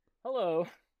Hello,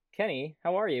 Kenny.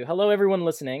 How are you? Hello, everyone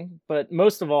listening. But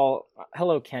most of all,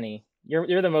 hello, Kenny.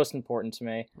 You're the most important to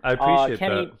me. I appreciate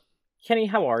Kenny, that. Kenny,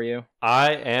 how are you?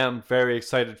 I am very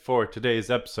excited for today's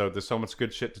episode. There's so much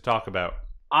good shit to talk about.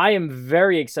 I am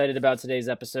very excited about today's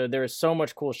episode. There is so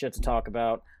much cool shit to talk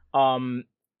about. Um,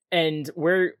 and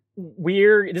we're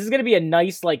this is gonna be a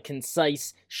nice, like,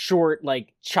 concise, short,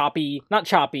 like, choppy, not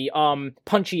choppy,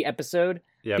 punchy episode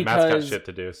Yeah, Matt's got because shit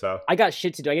to do, so. I got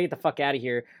shit to do. I gotta get the fuck out of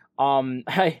here.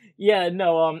 I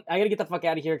gotta get the fuck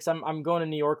out of here because I'm going to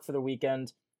New York for the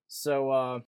weekend. So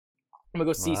I'm gonna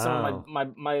go see some of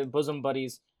Wow. my bosom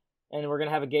buddies, and we're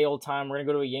gonna have a gay old time. We're gonna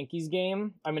go to a Yankees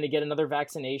game. I'm gonna get another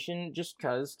vaccination just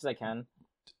cause I can.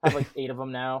 I have like 8 of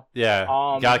them now. Yeah,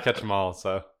 Um, gotta catch them all,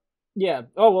 so. yeah.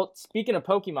 Oh well. Speaking of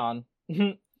Pokemon,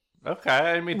 Okay,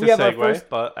 I didn't mean to we have our segue, first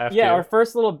but after yeah, you. our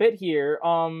first little bit here.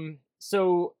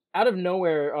 So out of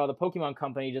nowhere, the Pokemon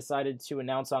Company decided to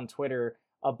announce on Twitter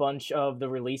a bunch of the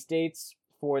release dates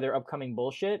for their upcoming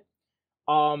bullshit.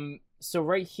 So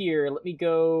right here, let me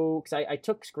go because I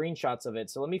took screenshots of it.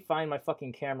 So let me find my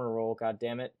fucking camera roll. God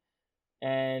damn it!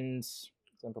 And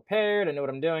I'm prepared. I know what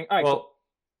I'm doing. All right. Cool. Well,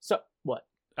 So what?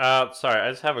 sorry,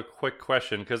 I just have a quick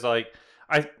question, because, like,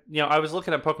 I was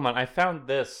looking at Pokemon. I found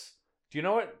this. Do you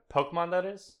know what Pokemon that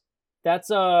is? That's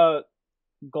Gulpin.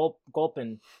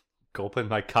 Gulpin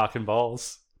my cock and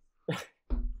balls.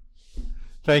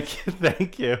 Thank you,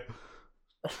 thank you.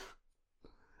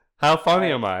 How funny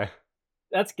Right. am I?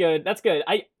 That's good. That's good.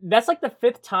 That's like the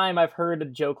 5th time I've heard a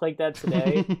joke like that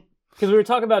today. Because we were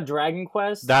talking about Dragon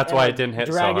Quest. That's and, why like, it didn't hit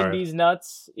so Dragon hard. D's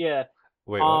nuts. Yeah.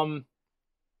 Wait, what?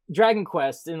 Dragon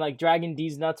Quest and like Dragon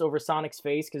D's nuts over Sonic's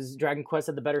face because Dragon Quest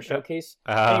had the better showcase.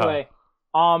 Ah. Anyway,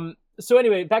 so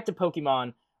anyway, back to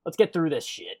Pokemon. Let's get through this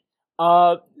shit.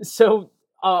 A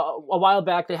while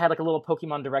back they had like a little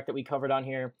Pokemon Direct that we covered on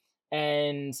here,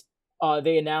 and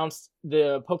they announced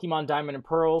the Pokemon Diamond and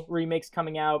Pearl remakes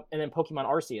coming out, and then Pokemon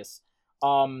Arceus.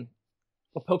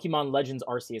 Pokemon Legends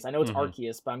Arceus. I know it's Mhm.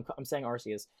 Arceus, but I'm saying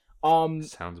Arceus.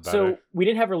 Sounds better. So we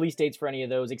didn't have release dates for any of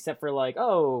those except for like,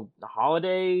 the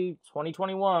holiday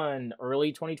 2021,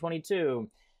 early 2022.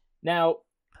 Now,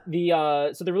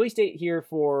 the release date here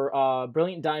for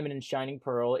Brilliant Diamond and Shining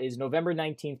Pearl is November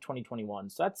 19th, 2021.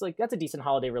 So that's a decent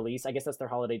holiday release. I guess that's their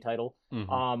holiday title.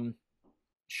 Mhm.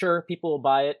 Sure, people will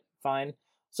buy it, fine.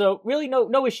 So really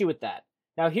no issue with that.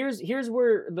 Now here's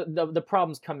where the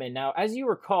problems come in. Now, as you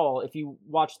recall, if you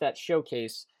watched that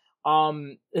showcase,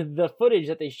 the footage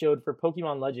that they showed for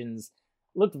Pokemon Legends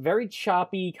looked very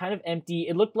choppy, kind of empty.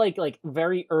 It looked like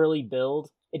very early build.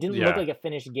 It didn't look Yeah. like a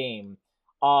finished game.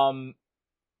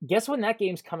 Guess when that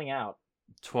game's coming out?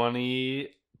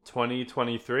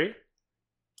 2023?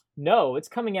 No, it's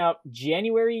coming out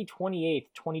January 28th,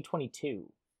 2022.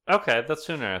 Okay, that's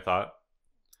sooner than I thought.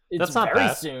 It's That's not very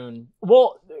bad. soon.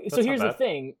 Well, so That's not here's the bad.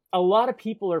 thing. A lot of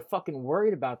people are fucking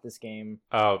worried about this game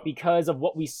Oh, because of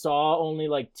what we saw only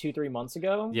like 2-3 months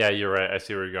ago. yeah, you're right. I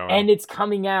see where you're going. And it's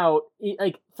coming out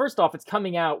like, first off, it's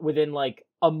coming out within like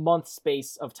a month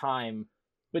space of time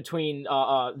between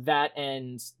that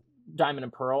and Diamond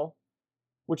and Pearl,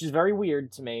 which is very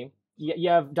weird to me. You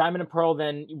have Diamond and Pearl,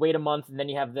 then you wait a month, and then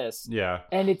you have this. Yeah.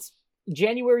 And it's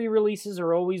January releases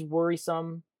are always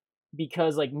worrisome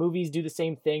because like movies do the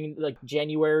same thing. Like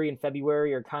January and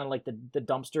February are kind of like the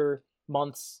dumpster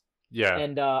months, Yeah.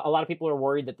 and a lot of people are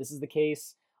worried that this is the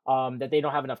case. That they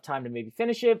don't have enough time to maybe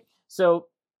finish it. So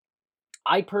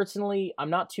I'm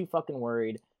not too fucking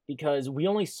worried because we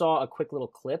only saw a quick little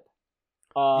clip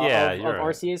Yeah, of you're right.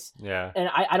 Arceus, Yeah. and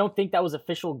I don't think that was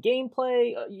official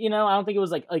gameplay. I don't think it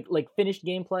was like finished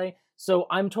gameplay. So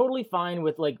I'm totally fine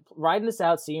with like riding this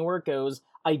out, seeing where it goes.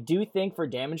 I do think for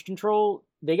damage control,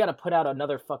 they got to put out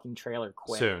another fucking trailer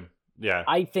quick. Soon. Yeah.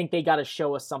 I think they got to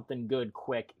show us something good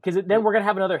quick because then we're gonna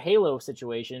have another Halo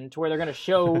situation to where they're gonna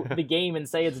show the game and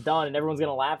say it's done, and everyone's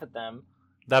gonna laugh at them.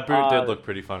 That brute uh, did look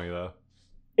pretty funny, though.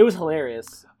 It was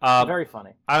hilarious, very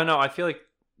funny. I don't know. I feel like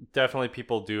definitely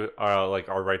people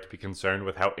are right to be concerned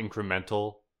with how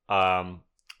incremental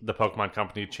the Pokemon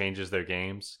Company changes their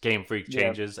games. Game Freak Yeah.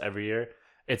 changes every year.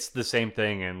 It's the same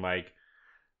thing, and like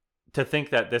to think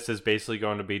that this is basically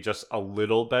going to be just a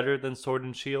little better than Sword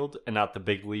and Shield and not the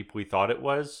big leap we thought it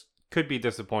was could be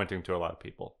disappointing to a lot of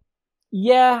people.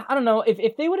 Yeah, I don't know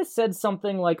if they would have said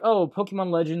something like, "Oh, Pokemon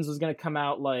Legends was gonna come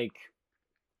out like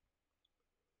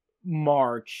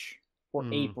March or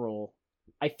April,"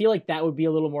 I feel like that would be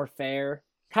a little more fair.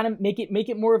 Kind of make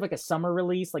it more of like a summer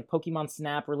release, like Pokemon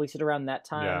Snap, release it around that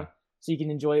time, Yeah. so you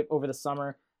can enjoy it over the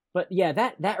summer. But yeah,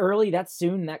 that early, that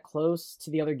soon, that close to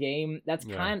the other game, that's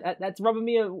Yeah. that's rubbing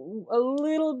me a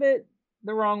little bit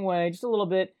the wrong way, just a little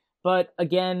bit. But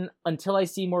again, until I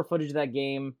see more footage of that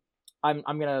game, I'm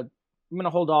gonna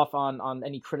hold off on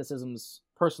any criticisms,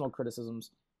 personal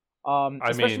criticisms.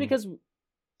 Especially mean, because oh,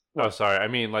 what? sorry. I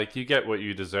mean, like, you get what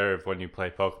you deserve when you play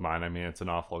Pokemon. I mean, it's an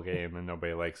awful game and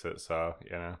nobody likes it, so,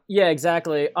 you know. Yeah,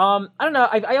 exactly. I don't know.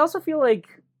 I also feel like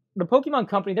the Pokemon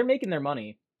Company, they're making their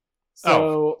money.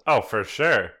 So Oh, for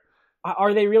sure.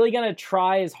 are they really gonna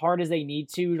try as hard as they need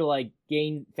to like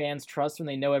gain fans' trust when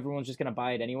they know everyone's just gonna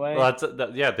buy it anyway? Well,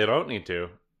 yeah, they don't need to.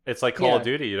 It's like Call of Yeah.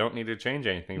 Duty. You don't need to change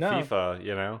anything. No. FIFA,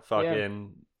 Yeah.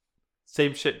 fucking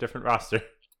same shit, different roster.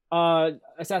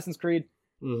 Assassin's Creed.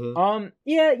 Mm-hmm.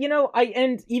 Yeah,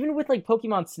 and even with like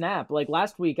Pokemon Snap, like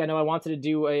last week, I know I wanted to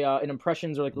do an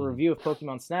impressions or like a review of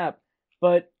Pokemon Snap,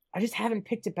 but I just haven't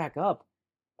picked it back up.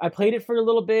 I played it for a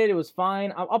little bit; it was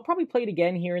fine. I'll probably play it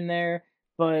again here and there,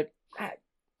 but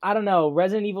I don't know.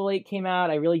 Resident Evil 8 came out.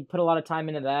 I really put a lot of time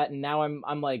into that, and now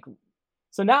I'm like,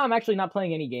 so now I'm actually not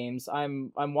playing any games.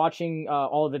 I'm watching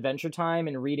all of Adventure Time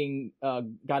and reading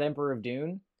God Emperor of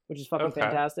Dune, which is fucking Okay.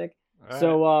 fantastic. All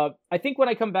So right. I think when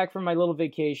I come back from my little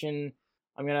vacation,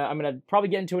 I'm gonna probably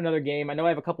get into another game. I know I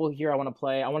have a couple here I want to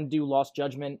play. I want to do Lost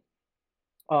Judgment.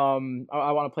 I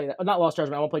want to play that. Not Lost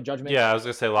Judgment. I want to play Judgment. Yeah, I was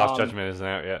gonna say Lost Um, Judgment isn't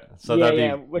out yet, so yeah, that'd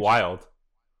yeah. be Which wild.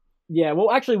 yeah.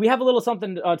 Well, actually, we have a little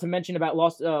something to mention about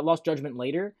Lost Judgment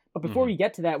later. But before Mhm. we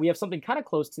get to that, we have something kind of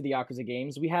close to the Yakuza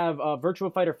games. We have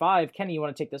Virtua Fighter 5. Kenny, you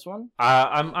want to take this one?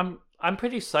 I'm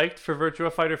pretty psyched for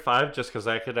Virtua Fighter 5 just because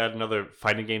I could add another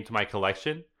fighting game to my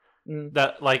collection. Mm.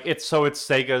 That like it's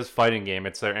Sega's fighting game.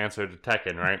 It's their answer to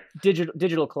Tekken, right?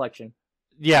 Digital collection.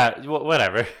 Yeah,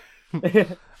 whatever.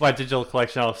 My digital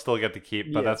collection I'll still get to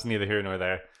keep, but Yeah. that's neither here nor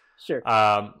there. Sure.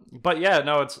 But yeah,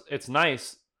 no, it's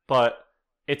nice, but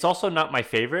it's also not my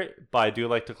favorite. But I do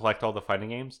like to collect all the fighting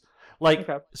games. Like,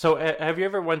 Okay. so have you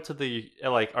ever went to the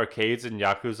like arcades in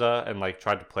Yakuza and like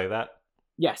tried to play that?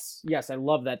 Yes, I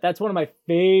love that. That's one of my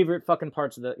favorite fucking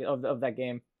parts of that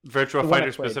game. Virtua The one I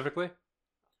Fighter played. specifically?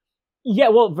 Yeah,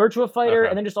 well, Virtua Fighter, Okay.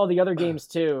 and then just all the other games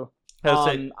too. I would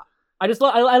say- I just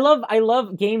love, I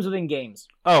love games within games.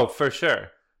 Oh, for sure.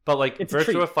 But like It's a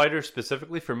Virtua treat. Fighter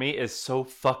specifically for me is so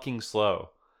fucking slow.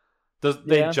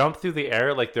 They Yeah. jump through the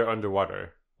air like they're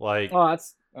underwater. Like Oh,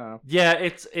 that's yeah,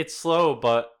 it's slow,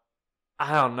 but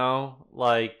I don't know.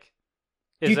 Like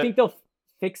Do you think they'll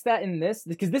fix that in this?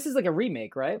 Because this is like a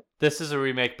remake, right? this is a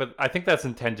remake, but I think that's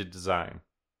intended design.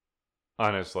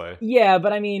 Honestly. Yeah,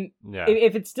 but I mean, Yeah.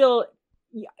 if it's still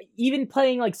even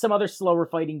playing like some other slower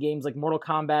fighting games like Mortal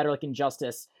Kombat or like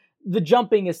Injustice, the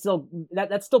jumping is still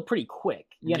that's still pretty quick.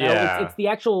 You know, Yeah. it's the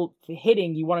actual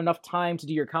hitting. You want enough time to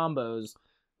do your combos,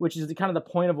 which is kind of the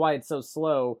point of why it's so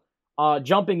slow.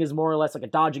 Jumping is more or less like a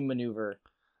dodging maneuver.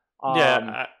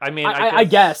 Yeah, I mean, I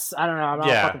guess I don't know. I'm not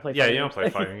yeah, fucking play yeah, fighting you don't games. play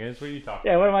fighting games. What are you talking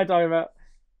Yeah, about? what am I talking about?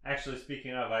 Actually,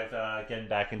 speaking of, I've getting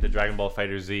back into Dragon Ball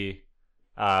Fighter Z.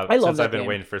 love Since that I've been game.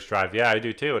 waiting for Strive. Yeah, I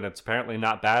do too, and it's apparently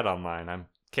not bad online. I'm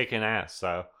kicking ass.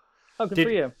 So, Oh, good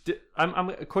for you. I'm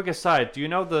a quick aside. Do you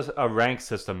know the rank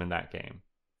system in that game?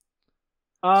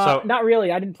 So- Not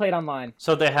really. I didn't play it online.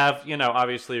 So they have,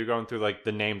 obviously you're going through like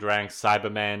the named ranks,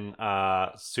 Cybermen,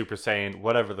 Super Saiyan,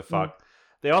 whatever the fuck.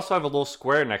 They also have a little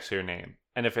square next to your name.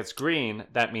 And if it's green,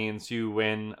 that means you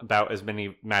win about as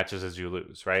many matches as you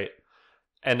lose, right?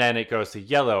 And then it goes to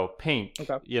yellow, pink,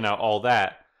 Okay. all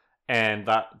that. And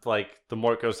that, like, the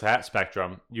more it goes to that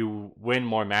spectrum, you win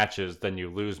more matches than you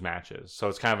lose matches. So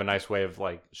it's kind of a nice way of,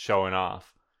 like, showing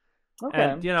off. Okay.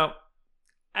 And,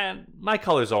 and my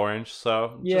color's orange,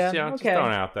 so Yeah, just okay.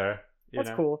 throwing it out there.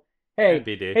 That's cool. Hey,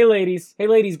 NBD. hey,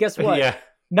 ladies. Guess what? Yeah.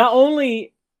 Not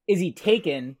only is he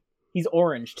taken, he's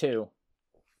orange too.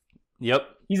 Yep.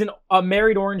 He's a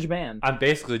married orange man. I'm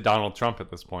basically Donald Trump at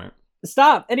this point.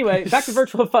 Stop. Anyway, back to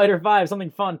Virtua Fighter 5.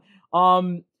 Something fun.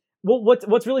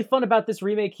 What's really fun about this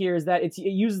remake here is that it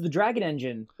uses the Dragon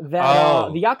Engine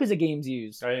that the Yakuza games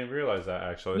use. I didn't realize that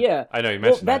actually. Yeah. I know you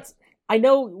Well, mentioned that. I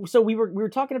know. So we were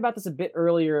talking about this a bit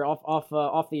earlier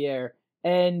off the air,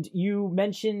 and you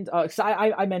mentioned. So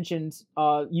I mentioned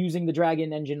using the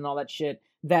Dragon Engine and all that shit.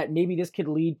 That maybe this could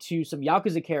lead to some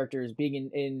Yakuza characters being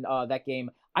in that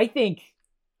game. I think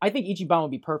Ichiban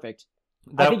would be perfect.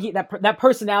 I think that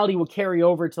personality will carry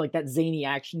over to like that zany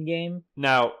action game.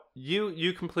 Now,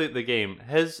 you complete the game.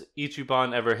 Has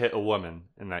Ichiban ever hit a woman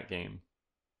in that game?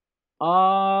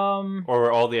 Or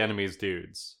were all the enemies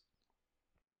dudes?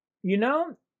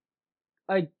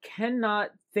 I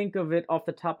cannot think of it off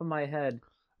the top of my head.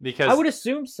 Because I would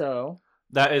assume so.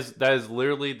 that is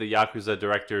literally the Yakuza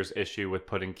director's issue with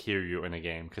putting Kiryu in a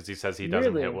game, because he says he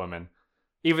doesn't Really? hit women.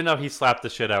 Even though he slapped the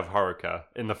shit out of Haruka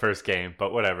in the first game,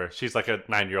 but whatever. She's like a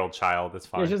 9-year-old child. It's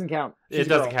fine. Yeah, it doesn't count. It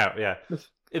doesn't count, yeah.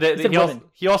 He said women.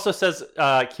 He also says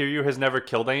Kiryu has never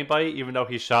killed anybody, even though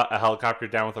he shot a helicopter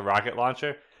down with a rocket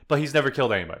launcher. But he's never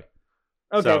killed anybody.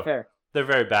 Okay, So, fair. They're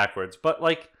very backwards. But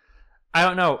like, I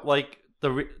don't know. Like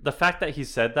the fact that he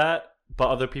said that, but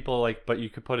other people are like, but you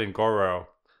could put in Goro,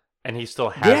 and he still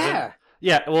hasn't. Yeah.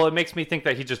 Yeah. Well, it makes me think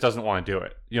that he just doesn't want to do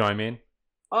it. You know what I mean?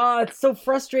 It's so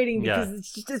frustrating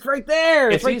because it's right there.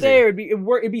 It's right easy. there.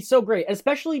 It'd be so great,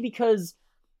 especially because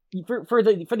for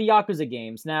the Yakuza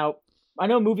games. Now, I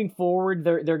know moving forward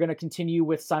they're going to continue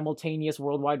with simultaneous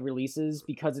worldwide releases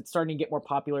because it's starting to get more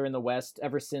popular in the West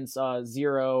ever since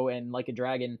Zero and Like a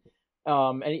Dragon,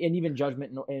 and even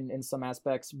Judgment in some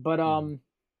aspects. But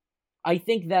I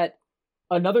think that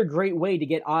another great way to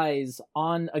get eyes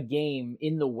on a game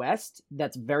in the West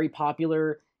that's very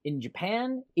popular in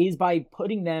Japan is by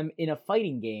putting them in a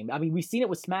fighting game. I mean, we've seen it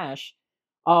with Smash.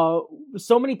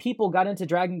 So many people got into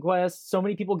Dragon Quest. So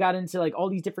many people got into like all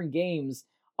these different games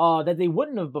that they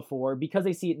wouldn't have before because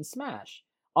they see it in Smash.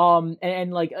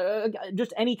 And like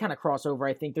just any kind of crossover,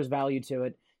 I think there's value to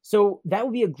it. So that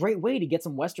would be a great way to get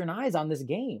some Western eyes on this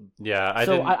game. Yeah,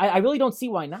 I really don't see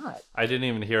why not. I didn't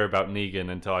even hear about Negan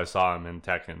until I saw him in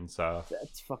Tekken. So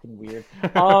that's fucking weird.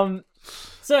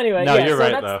 So anyway, no, yeah, you're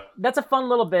so right though. That's a fun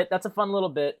little bit. That's a fun little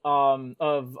bit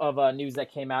of news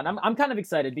that came out. And I'm kind of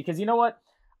excited because you know what?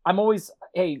 I'm always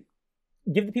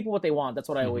give the people what they want. That's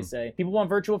what I always say. People want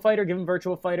Virtua Fighter, give them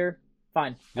Virtua Fighter.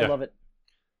 Fine, I love it.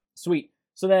 Sweet.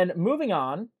 So then moving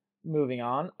on.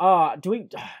 I don't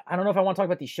know if I want to talk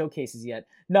about these showcases yet.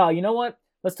 No, you know what?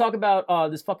 Let's talk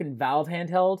about this fucking Valve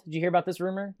handheld. Did you hear about this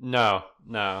rumor? No.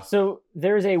 So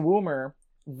there's a rumor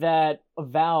that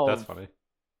Valve. That's funny.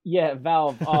 Yeah,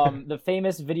 Valve, the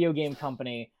famous video game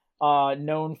company,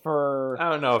 known for.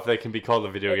 I don't know if they can be called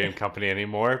a video game company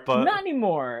anymore, but not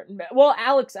anymore. Well,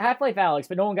 Half-Life Alyx,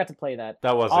 but no one got to play that.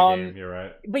 That was a game. You're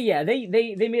right. But yeah, they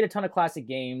made a ton of classic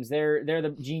games. They're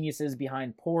the geniuses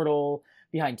behind Portal,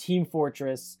 behind Team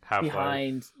Fortress,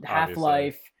 behind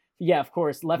Half-Life. Yeah, of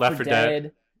course, Left 4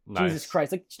 Dead. Nice. Jesus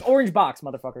Christ, like just Orange Box,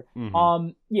 motherfucker. Mm-hmm.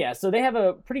 Yeah, so they have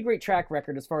a pretty great track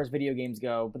record as far as video games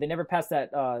go, but they never passed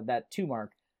that 2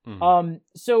 mark. Mm-hmm.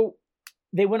 So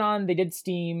they went on, they did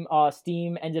Steam.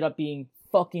 Steam ended up being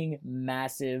fucking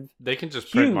massive. They can just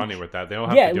huge. print money with that. They don't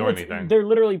have to do anything. They're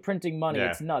literally printing money.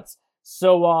 Yeah. It's nuts.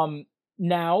 So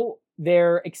now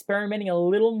they're experimenting a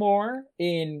little more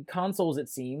in consoles, it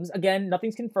seems. Again,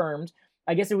 nothing's confirmed.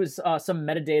 I guess it was some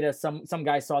metadata some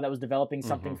guy saw that was developing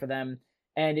something for them,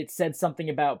 and it said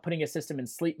something about putting a system in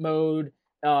sleep mode,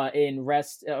 in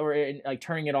rest, or in, like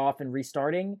turning it off and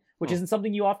restarting, which isn't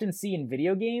something you often see in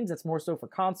video games. That's more so for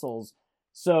consoles.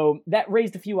 So that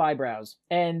raised a few eyebrows.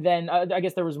 And then I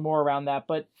guess there was more around that.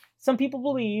 But some people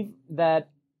believe that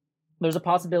there's a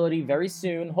possibility very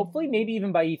soon, hopefully maybe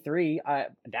even by E3, I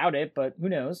doubt it, but who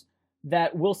knows,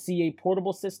 that we'll see a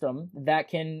portable system that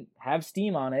can have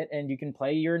Steam on it and you can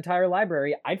play your entire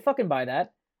library. I'd fucking buy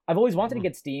that. I've always wanted to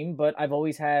get Steam, but I've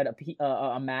always had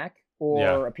a Mac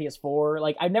or a PS4.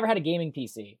 Like, I've never had a gaming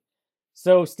PC.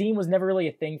 So Steam was never really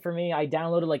a thing for me. I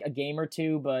downloaded like a game or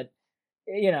two, but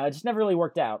you know, it just never really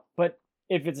worked out. But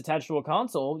if it's attached to a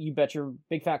console, you bet your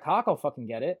big fat cock I'll fucking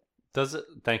get it. Does it?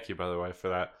 Thank you, by the way, for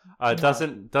that.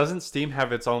 Doesn't Steam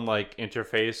have its own like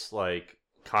interface, like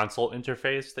console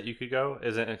interface that you could go?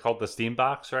 Isn't it called the Steam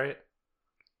Box, right?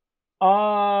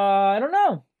 I don't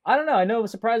know. I know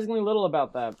surprisingly little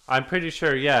about that. I'm pretty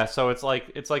sure, yeah. So it's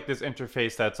like this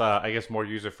interface that's I guess more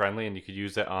user friendly, and you could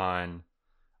use it on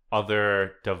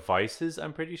other devices.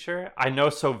 I'm pretty sure. I know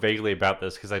so vaguely about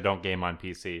this because I don't game on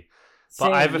PC, but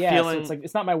Same, I have a feeling so it's like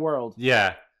it's not my world.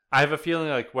 Yeah, I have a feeling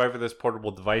like wherever this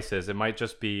portable device is, it might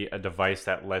just be a device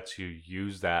that lets you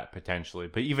use that potentially.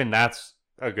 But even that's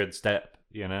a good step,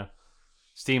 you know.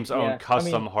 Steam's own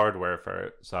custom hardware for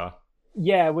it, so.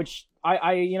 Yeah, which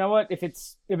I you know what, if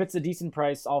it's a decent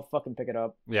price, I'll fucking pick it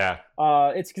up. Yeah.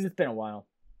 It's because it's been a while.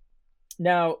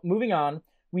 Now, moving on,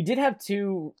 we did have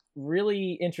two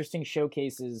really interesting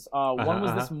showcases. One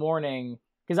was this morning,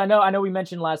 because I know we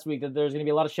mentioned last week that there's going to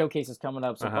be a lot of showcases coming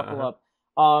up, so buckle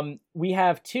up. We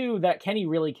have two that Kenny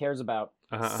really cares about: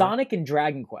 Sonic and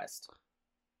Dragon Quest.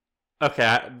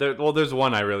 Okay, there's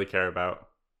one I really care about.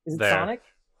 Is it Sonic?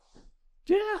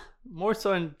 Yeah, more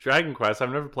so in Dragon Quest. I've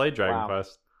never played Dragon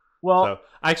Quest. Well, so,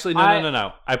 actually,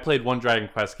 no. I played one Dragon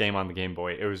Quest game on the Game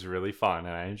Boy. It was really fun,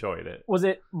 and I enjoyed it. Was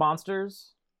it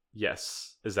Monsters?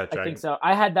 Yes. Is that Dragon? I think so.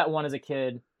 I had that one as a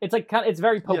kid. It's like it's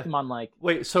very Pokemon-like.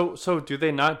 Wait, so do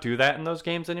they not do that in those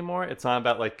games anymore? It's not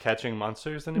about like catching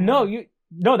monsters anymore?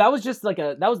 No, that was just like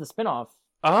that was the spin-off.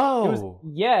 Oh.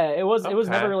 It was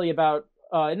never really about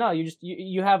no,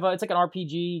 you have it's like an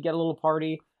RPG, you get a little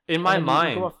party. In my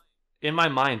mind, in my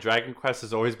mind, Dragon Quest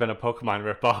has always been a Pokemon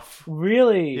ripoff.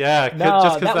 Really? Yeah, No,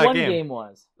 just because that one game. game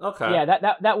was. Okay.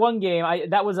 Yeah, that one game.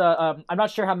 That was a. I'm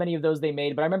not sure how many of those they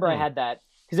made, but I remember I had that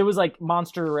because it was like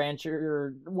Monster Rancher.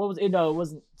 Or what was it? No, it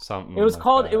wasn't. Something. It was like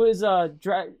called. that. It was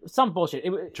some bullshit.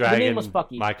 Dragon. The name was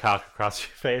Fucky. My cock across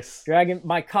your face. Dragon.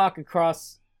 My cock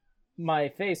across my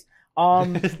face.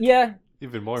 Yeah.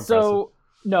 Even more impressive. So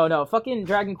no, fucking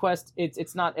Dragon Quest.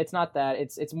 It's not that.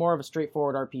 It's more of a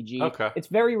straightforward RPG. Okay. It's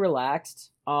very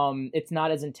relaxed. It's not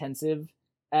as intensive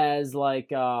as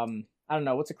like I don't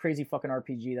know, what's a crazy fucking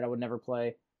RPG that I would never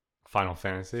play? Final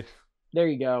Fantasy. There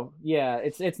you go. Yeah,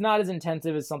 it's not as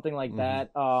intensive as something like that.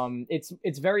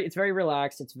 It's very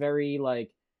relaxed. It's very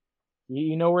like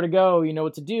you know where to go, you know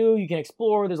what to do, you can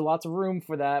explore. There's lots of room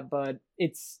for that, but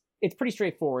it's pretty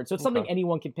straightforward. So it's something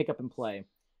anyone can pick up and play.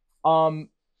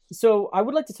 So I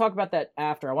would like to talk about that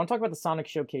after. I want to talk about the Sonic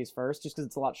Showcase first, just because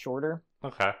it's a lot shorter.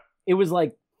 Okay. It was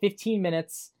like 15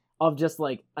 minutes of just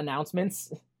like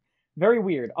announcements. Very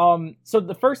weird. So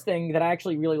the first thing that I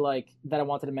actually really like that I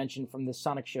wanted to mention from this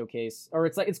Sonic Showcase, or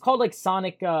it's called like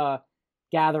Sonic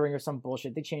Gathering or some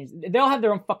bullshit. They all have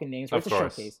their own fucking names, but it's a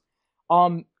showcase.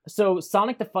 So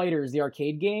Sonic the Fighters, the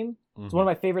arcade game, it's one of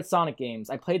my favorite Sonic games.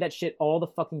 I played that shit all the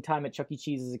fucking time at Chuck E.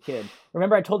 Cheese as a kid.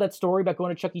 Remember I told that story about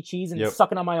going to Chuck E. Cheese and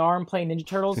sucking on my arm playing Ninja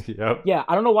Turtles? Yep. Yeah,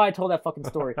 I don't know why I told that fucking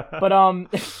story. But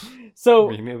so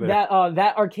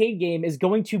that arcade game is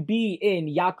going to be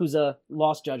in Yakuza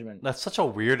Lost Judgment. That's such a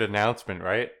weird announcement,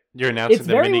 right? You're announcing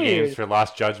the mini games for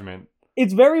Lost Judgment.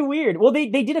 It's very weird. Well, they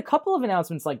did a couple of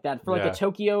announcements like that for like a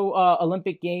Tokyo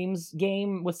Olympic Games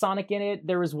game with Sonic in it.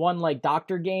 There was one like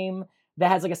Doctor game that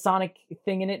has like a Sonic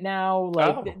thing in it now.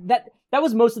 Like that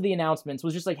was most of the announcements.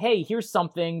 Was just like, hey, here's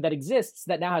something that exists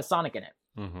that now has Sonic in it.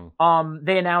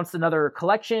 They announced another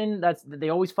collection that they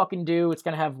always fucking do. It's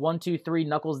gonna have 1, 2, 3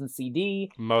 Knuckles and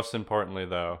CD. Most importantly,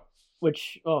 though,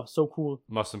 which so cool.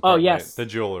 Most importantly, the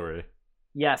jewelry.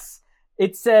 Yes.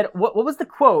 It said, what was the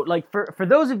quote? Like, for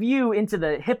those of you into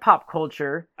the hip-hop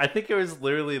culture... I think it was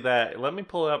literally that. Let me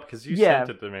pull it up, because you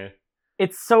sent it to me.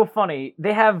 It's so funny.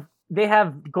 They have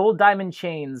gold diamond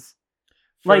chains,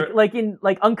 like in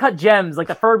Uncut Gems, like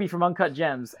the Furby from Uncut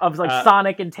Gems, of like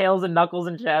Sonic and Tails and Knuckles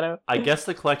and Shadow. I guess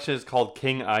the collection is called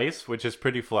King Ice, which is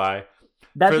pretty fly.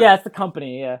 It's the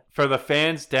company, yeah. For the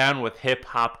fans down with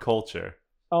hip-hop culture.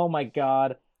 Oh my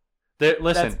god.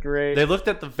 Listen, that's great. They looked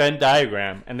at the Venn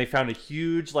diagram and they found a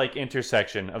huge like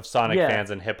intersection of Sonic fans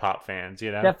and hip hop fans.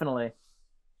 You know, definitely.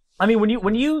 I mean,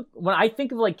 when I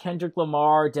think of like Kendrick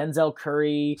Lamar, Denzel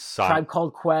Curry, Tribe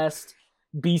Called Quest,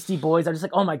 Beastie Boys, I'm just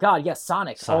like, oh my god, yes,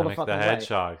 Sonic all the fucking way.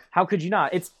 Hedgehog. How could you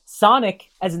not? It's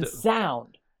Sonic as in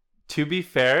sound. To be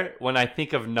fair, when I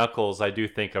think of Knuckles, I do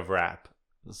think of rap.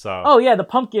 So. Oh yeah, the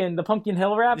Pumpkin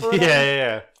Hill rap.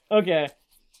 Yeah. Okay.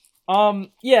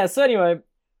 Yeah. So anyway.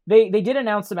 They did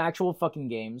announce some actual fucking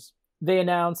games. They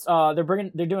announced they're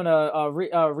doing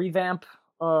a revamp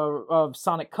of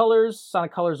Sonic Colors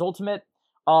Ultimate.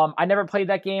 I never played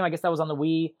that game. I guess that was on the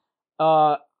Wii.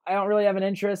 I don't really have an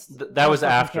interest. That was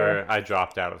after I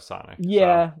dropped out of Sonic.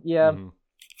 Yeah, so. Yeah.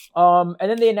 And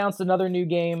then they announced another new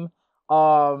game,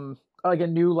 like a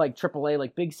new like AAA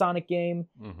like big Sonic game.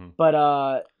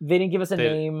 But they didn't give us a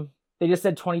name. They just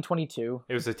said 2022.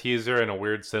 It was a teaser and a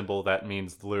weird symbol that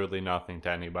means literally nothing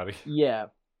to anybody. Yeah.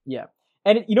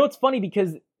 And you know what's funny,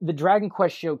 because the Dragon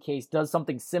Quest Showcase does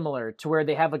something similar to where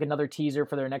they have like another teaser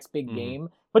for their next big game,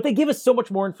 but they give us so much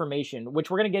more information,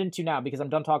 which we're going to get into now because I'm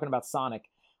done talking about Sonic.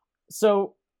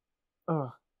 So,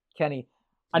 Kenny,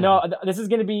 I know this is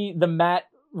going to be the Matt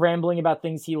rambling about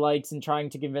things he likes and trying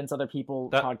to convince other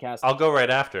people podcast. I'll go right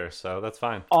after, so that's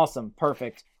fine. Awesome.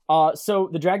 Perfect. So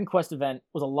the Dragon Quest event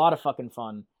was a lot of fucking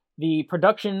fun. The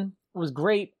production was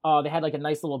great. They had like a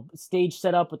nice little stage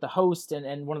set up with the host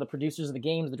and one of the producers of the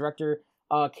games, the director,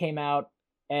 came out,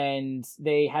 and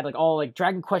they had like all like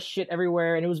Dragon Quest shit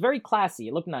everywhere, and it was very classy.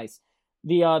 It looked nice.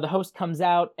 The host comes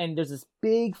out, and there's this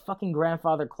big fucking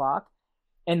grandfather clock,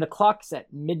 and the clock's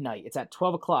at midnight. It's at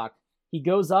 12 o'clock. He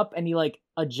goes up and he like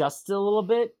adjusts it a little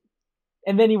bit,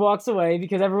 and then he walks away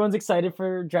because everyone's excited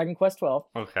for Dragon Quest 12.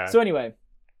 Okay. So anyway,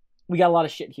 we got a lot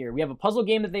of shit here. We have a puzzle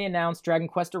game that they announced, Dragon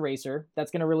Quest Eraser,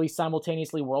 that's going to release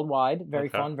simultaneously worldwide. Very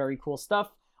fun, very cool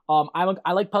stuff.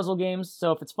 I like puzzle games,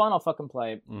 so if it's fun, I'll fucking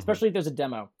play it, especially if there's a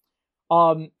demo.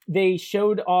 They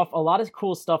showed off a lot of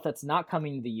cool stuff that's not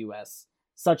coming to the US,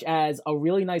 such as a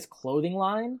really nice clothing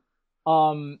line.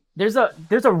 There's a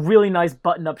really nice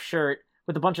button-up shirt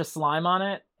with a bunch of slime on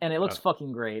it, and it looks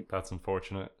fucking great. That's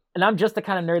unfortunate. And I'm just the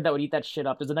kind of nerd that would eat that shit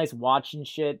up. There's a nice watch and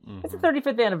shit. It's the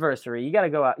 35th anniversary. You gotta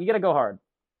go out. You gotta go hard.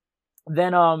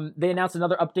 Then they announced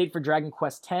another update for Dragon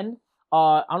Quest X.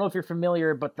 I don't know if you're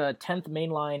familiar, but the 10th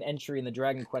mainline entry in the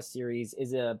Dragon Quest series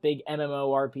is a big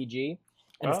MMORPG,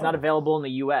 and it's not available in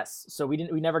the US. So we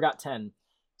never got 10.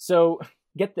 So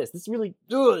get this. This really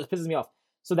this pisses me off.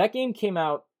 So that game came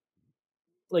out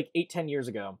like 8-10 years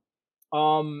ago.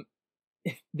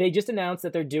 They just announced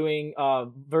that they're doing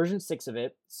version 6 of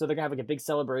it. So they're gonna have like a big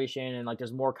celebration and like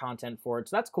there's more content for it.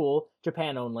 So that's cool.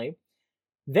 Japan only.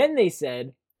 Then they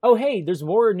said, "Oh hey, there's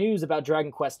more news about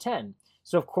Dragon Quest X."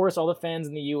 So of course all the fans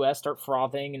in the US start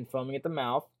frothing and foaming at the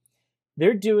mouth.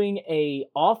 They're doing a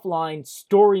offline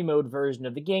story mode version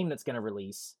of the game that's going to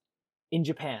release in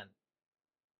Japan.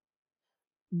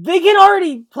 They can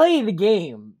already play the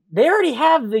game. They already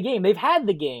have the game. They've had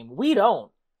the game. We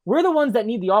don't. We're the ones that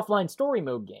need the offline story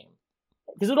mode game.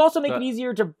 Because it would also make it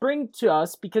easier to bring to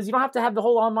us because you don't have to have the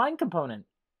whole online component.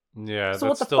 Yeah, so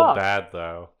that's still bad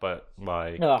though. But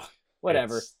like,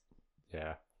 whatever.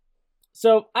 Yeah.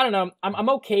 So I don't know. I'm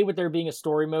okay with there being a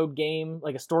story mode game,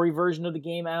 like a story version of the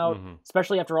game out,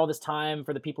 especially after all this time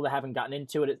for the people that haven't gotten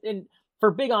into it. And for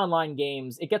big online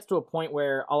games, it gets to a point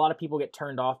where a lot of people get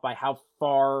turned off by how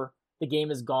far the game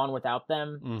has gone without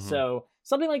them. So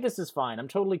something like this is fine. I'm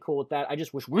totally cool with that. I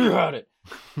just wish we had it.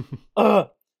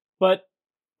 But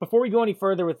before we go any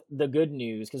further with the good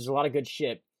news, because there's a lot of good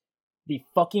shit, the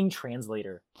fucking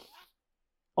translator.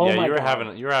 Oh yeah, my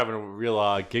God. You were having a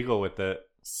real giggle with it.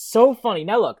 So funny.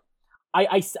 Now look,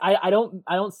 I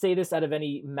don't say this out of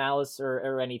any malice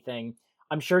or anything.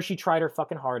 I'm sure she tried her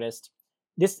fucking hardest.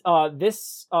 This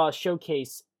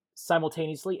showcase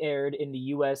simultaneously aired in the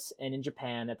US and in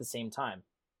Japan at the same time.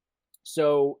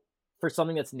 So for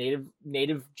something that's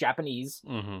native Japanese,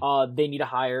 they need to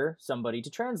hire somebody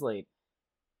to translate.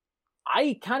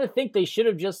 I kind of think they should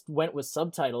have just went with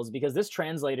subtitles because this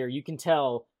translator, you can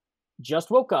tell, just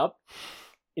woke up,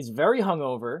 is very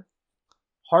hungover,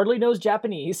 hardly knows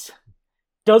Japanese,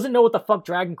 doesn't know what the fuck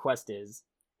Dragon Quest is,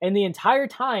 and the entire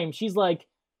time the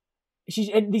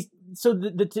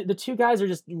two guys are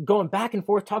just going back and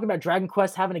forth talking about Dragon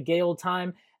Quest, having a gay old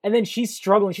time, and then she's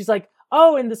struggling. She's like,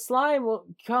 "Oh, and the slime will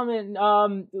come in.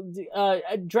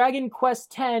 Dragon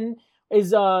Quest X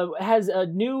has a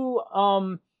new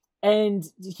and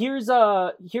here's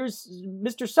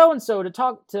Mr. So and So to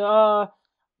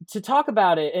talk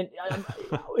about it," and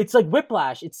it's like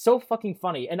whiplash. It's so fucking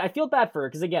funny, and I feel bad for her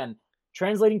because again,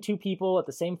 translating two people at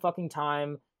the same fucking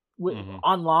time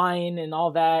online and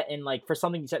all that, and like for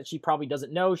something that she probably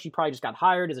doesn't know, she probably just got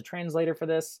hired as a translator for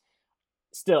this.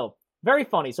 Still very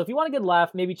funny. So if you want a good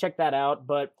laugh, maybe check that out.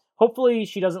 But hopefully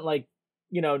she doesn't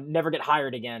never get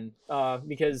hired again,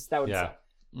 because that would suck.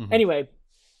 Anyway,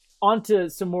 on to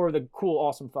some more of the cool,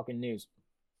 awesome fucking news.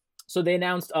 So they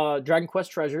announced Dragon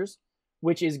Quest Treasures,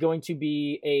 which is going to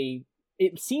be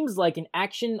it seems like an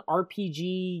action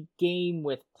RPG game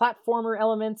with platformer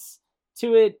elements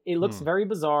to it. It looks very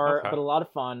bizarre, but a lot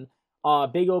of fun.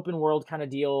 Big open world kind of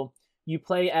deal. You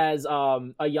play as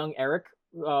a young Eric,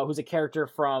 who's a character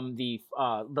from the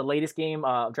latest game,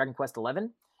 Dragon Quest XI.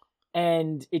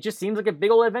 And it just seems like a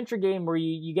big old adventure game where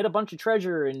you get a bunch of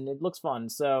treasure and it looks fun.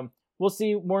 So we'll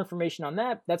see more information on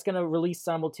that. That's going to release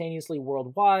simultaneously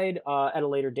worldwide at a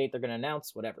later date. They're going to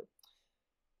announce whatever.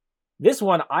 This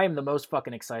one I am the most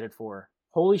fucking excited for.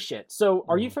 Holy shit. So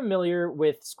are you familiar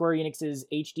with Square Enix's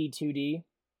HD 2D?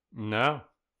 No.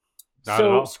 Not at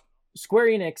all. Square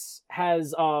Enix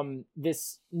has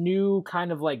this new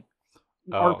kind of like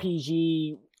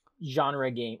RPG genre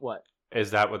game. What?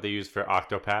 Is that what they use for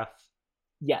Octopath?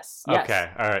 Yes. Okay.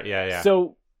 All right. Yeah.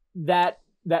 So that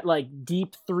like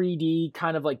deep 3D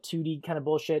kind of like 2D kind of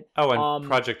bullshit. Oh, and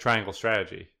Project Triangle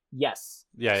Strategy. Yes.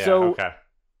 Yeah. So okay.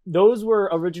 Those were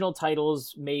original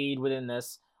titles made within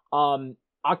this.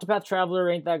 Octopath Traveler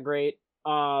ain't that great.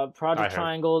 Project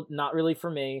Triangle, not really for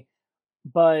me.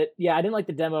 But yeah, I didn't like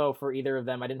the demo for either of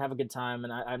them. I didn't have a good time,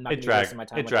 and I'm not going to waste my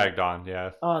time. It dragged on,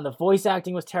 yeah. And the voice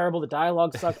acting was terrible. The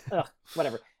dialogue sucked. Ugh,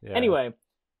 whatever. Yeah. Anyway,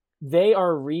 they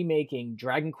are remaking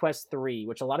Dragon Quest III,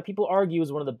 which a lot of people argue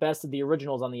is one of the best of the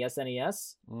originals on the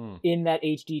SNES in that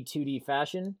HD 2D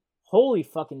fashion. Holy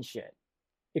fucking shit.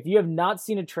 If you have not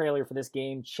seen a trailer for this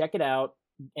game, check it out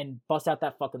and bust out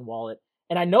that fucking wallet.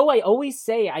 And I know I always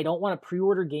say I don't want to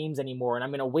pre-order games anymore, and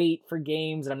I'm going to wait for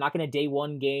games, and I'm not going to day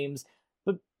one games.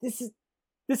 But this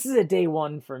is a day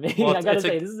one for me. Well, I gotta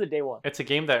say, this is a day one. It's a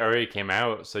game that already came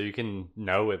out, so you can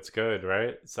know it's good,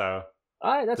 right? So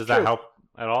does that help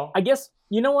at all? I guess,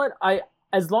 you know what?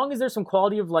 As long as there's some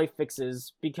quality of life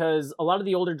fixes, because a lot of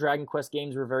the older Dragon Quest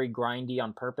games were very grindy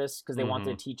on purpose, because they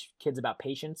wanted to teach kids about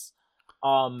patience.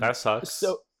 That sucks.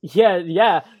 So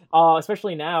yeah.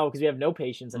 Especially now, because we have no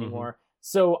patience anymore.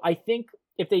 So I think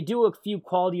if they do a few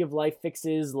quality of life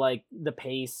fixes like the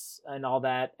pace and all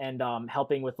that, and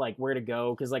helping with like where to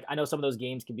go, because like I know some of those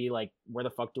games can be like where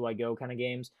the fuck do I go kind of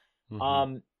games.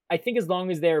 Mm-hmm. I think as long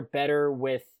as they're better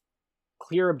with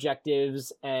clear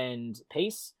objectives and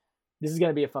pace, this is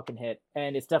gonna be a fucking hit,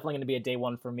 and it's definitely gonna be a day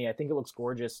one for me. I think it looks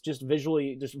gorgeous, just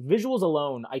visually, just visuals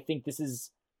alone. I think this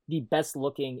is the best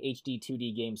looking HD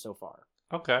 2D game so far.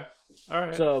 Okay. All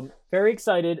right. So very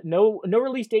excited. No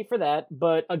release date for that,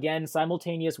 but again,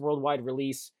 simultaneous worldwide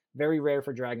release. Very rare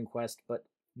for Dragon Quest, but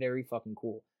very fucking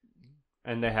cool.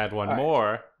 And they had one All right.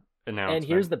 more announcement. And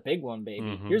here's the big one, baby.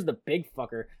 Mhm. Here's the big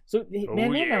fucker. So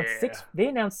man, they announced yeah. They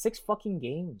announced 6 fucking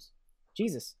games.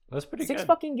 Jesus, That's pretty 6 good.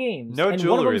 fucking games. No and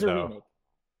jewelry, one of them's though. a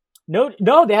remake.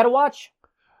 No, they had a watch.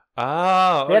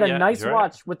 Oh, They had a yeah, nice you're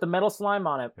watch with the metal slime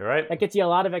on it. You're right. That gets you a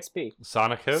lot of XP.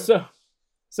 Sonic who? So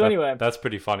anyway, That's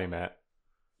pretty funny, Matt.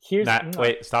 here's Matt,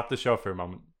 wait, stop the show for a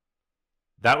moment.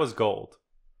 That was gold.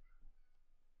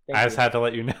 Thank I you. just had to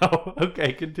let you know.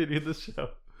 Okay, continue the show.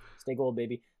 Stay gold,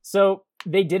 baby. So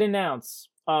they did announce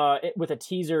with a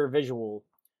teaser visual,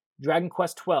 Dragon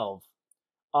Quest 12.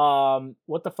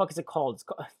 What the fuck is it called?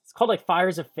 It's called like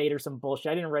Fires of Fate or some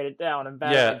bullshit. I didn't write it down. I'm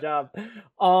bad at the job.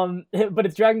 But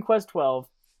it's Dragon Quest 12,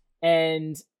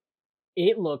 and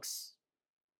it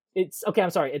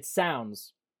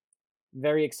sounds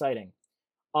very exciting.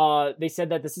 They said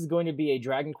that this is going to be a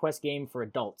Dragon Quest game for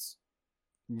adults.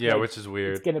 Yeah, Like, which is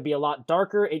weird. It's going to be a lot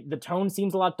darker. The tone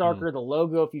seems a lot darker. The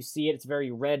logo, if you see it, it's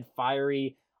very red,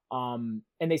 fiery. And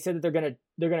they said that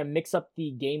they're gonna mix up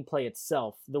the gameplay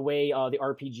itself, the way the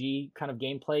RPG kind of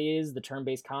gameplay is, the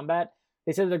turn-based combat.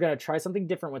 They said they're gonna try something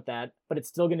different with that, but it's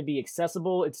still gonna be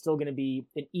accessible. It's still gonna be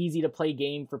an easy to play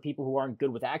game for people who aren't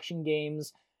good with action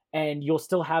games, and you'll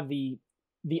still have the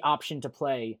option to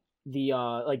play the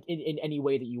like in any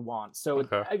way that you want. So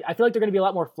Okay. I feel like they're gonna be a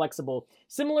lot more flexible,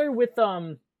 similar with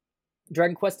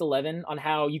Dragon Quest 11 on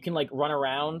how you can like run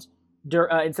around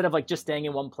instead of like just staying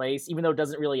in one place, even though it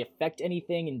doesn't really affect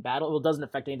anything in battle. Well, it doesn't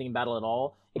affect anything in battle at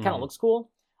all. It kind of looks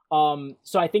cool.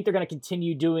 So I think they're going to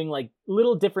continue doing like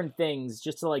little different things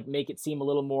just to like make it seem a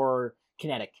little more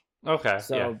kinetic. Okay.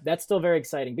 So yeah. that's still very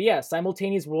exciting. But yeah,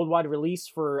 simultaneous worldwide release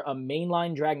for a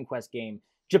mainline Dragon Quest game.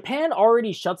 Japan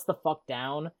already shuts the fuck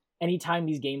down anytime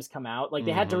these games come out. Like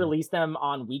they had to release them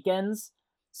on weekends,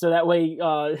 so that way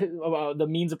the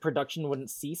means of production wouldn't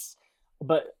cease.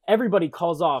 But everybody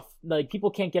calls off. Like people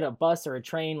can't get a bus or a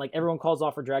train. Like everyone calls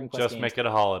off for Dragon Quest Just games. make it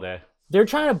a holiday. They're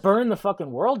trying to burn the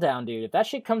fucking world down, dude. If that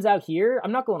shit comes out here,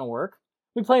 I'm not going to work.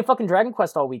 We're playing fucking Dragon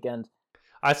Quest all weekend.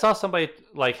 I saw somebody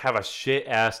like have a shit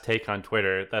ass take on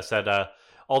Twitter that said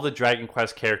all the Dragon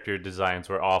Quest character designs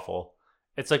were awful.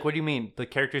 It's like, what do you mean? The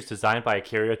characters designed by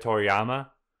Akira Toriyama?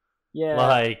 Yeah.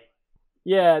 Like,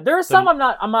 yeah, there are some I'm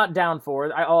not down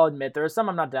for. I'll admit there are some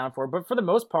I'm not down for, but for the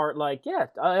most part, like, yeah,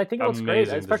 I think it looks great,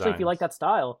 especially if you like that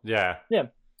style. Yeah. Yeah.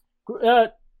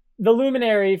 The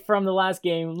Luminary from the last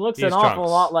game looks an awful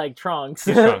lot like Trunks.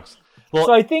 Trunks. Well,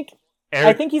 so I think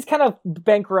he's kind of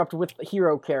bankrupt with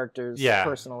hero characters. Yeah.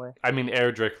 Personally. I mean,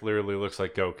 Erdrick literally looks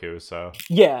like Goku, so.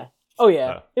 Yeah. Oh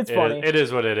yeah, it's funny. It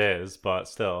is what it is, but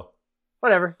still.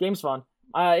 Whatever. Game's fun.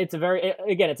 It's a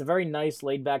very nice,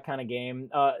 laid back kind of game.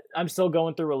 I'm still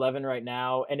going through 11 right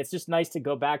now, and it's just nice to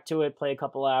go back to it, play a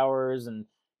couple hours, and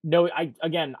I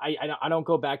don't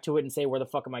go back to it and say, where the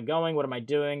fuck am I going? What am I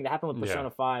doing? That happened with Persona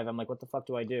 5. I'm like, what the fuck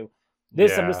do I do?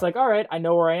 This, I'm just like, all right, I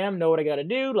know where I am, know what I gotta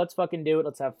do. Let's fucking do it.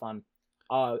 Let's have fun.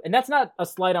 And that's not a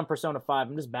slight on Persona 5.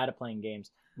 I'm just bad at playing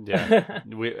games. Yeah,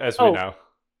 we know.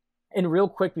 And real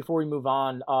quick before we move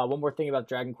on, one more thing about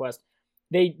Dragon Quest.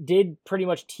 They did pretty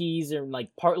much tease and like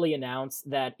partly announce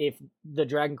that if the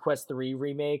Dragon Quest 3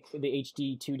 remake, the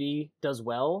HD 2D, does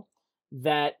well,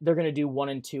 that they're gonna do 1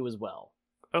 and 2 as well.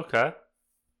 Okay.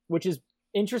 Which is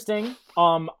interesting.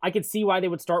 I could see why they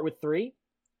would start with 3.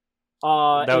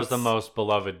 That was the most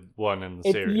beloved one in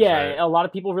the series. Yeah, right? A lot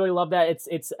of people really love that.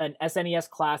 It's an SNES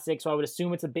classic, so I would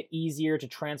assume it's a bit easier to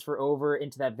transfer over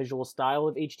into that visual style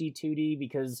of HD 2D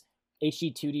because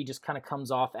HD 2D just kind of comes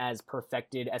off as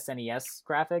perfected SNES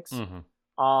graphics.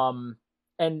 Mm-hmm.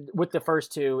 And with the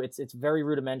first two, it's very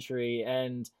rudimentary,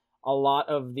 and a lot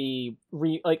of the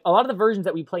versions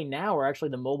that we play now are actually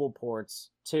the mobile ports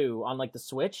too. On like the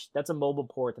Switch, that's a mobile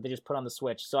port that they just put on the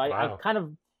Switch. So I've kind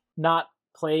of not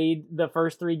played the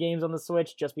first 3 games on the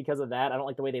Switch just because of that. I don't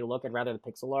like the way they look. I'd rather the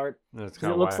pixel art. It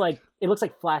looks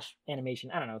like Flash animation.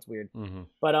 I don't know. It's weird. Mm-hmm.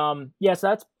 But yeah.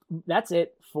 So that's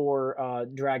it for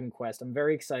Dragon Quest. I'm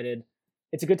very excited.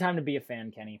 It's a good time to be a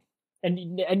fan, Kenny. And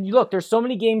you look, there's so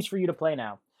many games for you to play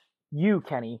now. You,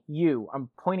 Kenny, I'm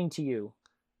pointing to you.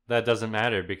 That doesn't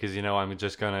matter because I'm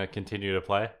just gonna continue to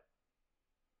play.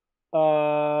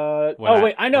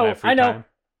 Wait, I know. Time.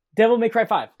 Devil May Cry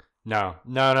 5. No.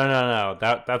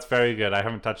 That's very good. I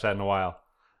haven't touched that in a while.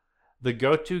 The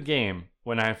go-to game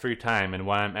when I have free time and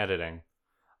when I'm editing,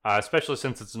 especially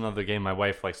since it's another game my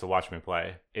wife likes to watch me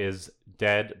play, is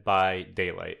Dead by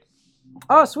Daylight.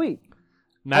 Oh, sweet.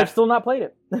 Matt, I've still not played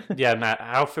it. yeah, Matt,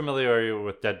 how familiar are you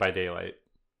with Dead by Daylight?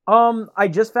 I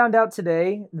just found out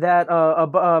today that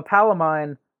a pal of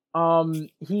mine,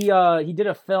 he did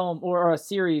a film or a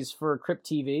series for Crypt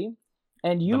TV,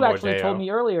 and you actually told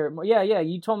me earlier. Yeah,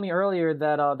 you told me earlier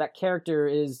that that character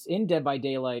is in Dead by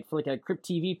Daylight for like a Crypt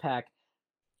TV pack.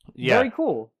 Yeah,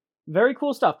 very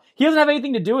cool stuff. He doesn't have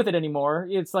anything to do with it anymore.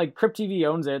 It's like Crypt TV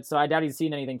owns it, so I doubt he's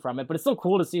seen anything from it. But it's still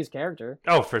cool to see his character.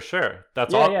 Oh, for sure.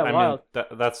 That's I mean,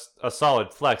 that's a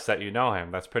solid flex that you know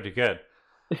him. That's pretty good.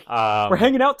 We're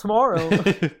hanging out tomorrow.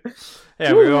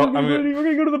 Yeah, we're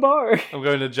gonna go to the bar. I'm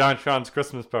going to John Tron's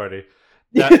Christmas party.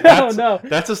 No.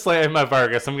 That's a slight Emma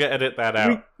Vargas. I'm gonna edit that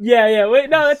out. Wait,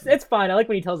 no, it's fine. I like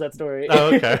when he tells that story.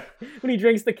 Oh, okay. When he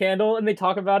drinks the candle and they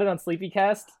talk about it on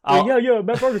Sleepycast.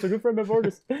 Matt Vargas, our good friend Matt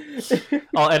Vargas.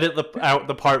 I'll edit out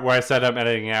the part where I said I'm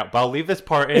editing out, but I'll leave this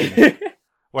part in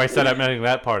where I said I'm editing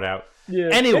that part out. Yeah.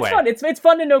 Anyway, it's fun. It's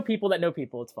fun to know people that know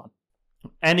people. It's fun.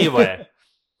 Anyway,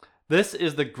 this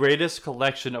is the greatest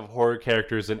collection of horror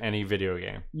characters in any video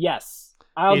game. Yes,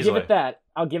 I'll give it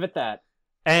that.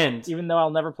 And even though I'll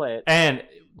never play it, and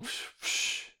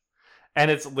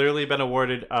it's literally been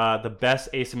awarded the best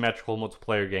asymmetrical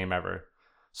multiplayer game ever.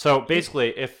 So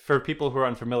basically, if for people who are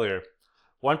unfamiliar,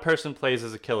 one person plays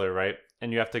as a killer, right?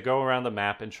 And you have to go around the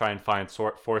map and try and find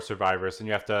 4 survivors, and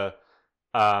you have to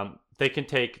they can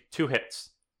take 2 hits.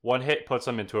 One hit puts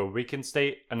them into a weakened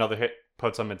state, another hit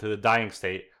puts them into the dying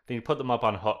state. Then you put them up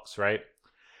on hooks, right?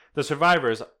 The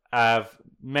survivors have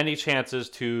many chances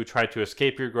to try to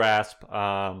escape your grasp,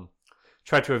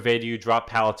 try to evade you, drop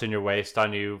pallets in your way,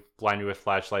 stun you, blind you with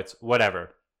flashlights,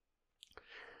 whatever.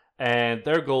 And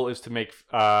their goal is to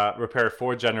repair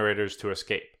 4 generators to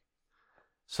escape.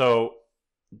 So,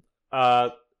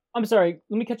 I'm sorry,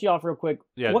 let me cut you off real quick.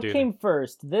 Yeah, what came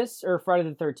first, this or Friday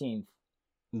the 13th?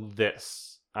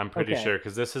 This, I'm pretty sure,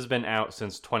 because this has been out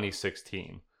since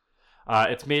 2016.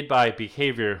 It's made by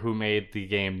Behavior, who made the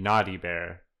game Naughty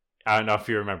Bear. I don't know if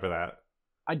you remember that.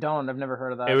 I don't. I've never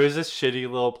heard of that. It was this shitty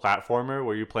little platformer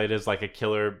where you played as like a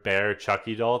killer bear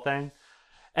Chucky doll thing.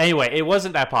 Anyway, it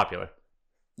wasn't that popular.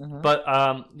 Mm-hmm.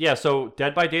 But yeah, so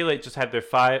Dead by Daylight just had their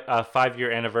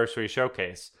 5-year anniversary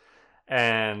showcase.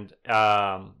 And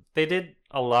they did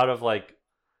a lot of like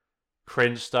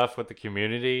cringe stuff with the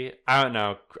community. I don't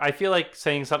know. I feel like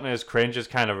saying something as cringe is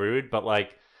kind of rude, but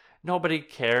like nobody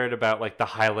cared about like the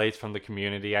highlights from the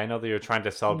community. I know they were trying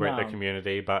to celebrate the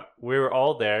community, but we were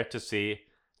all there to see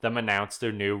them announce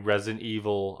their new Resident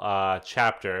Evil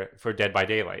chapter for Dead by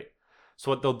Daylight.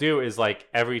 So what they'll do is like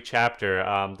every chapter,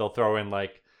 they'll throw in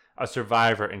like a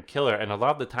survivor and killer, and a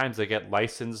lot of the times they get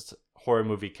licensed horror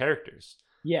movie characters.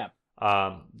 Yeah.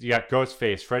 You got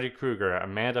Ghostface, Freddy Krueger,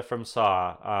 Amanda from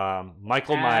Saw,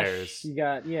 Michael Myers. You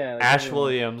got Ash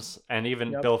Williams, and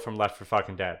even Bill from Left 4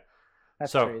 Fucking Dead.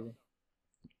 That's crazy.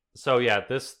 So yeah,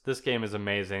 this game is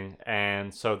amazing,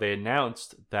 and so they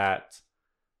announced that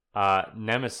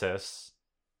Nemesis,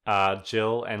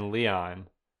 Jill, and Leon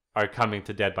are coming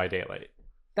to Dead by Daylight.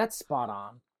 That's spot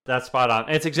on.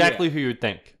 It's exactly who you'd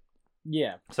think.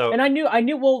 Yeah. So, and I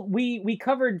knew. Well, we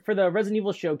covered for the Resident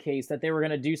Evil showcase that they were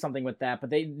gonna do something with that,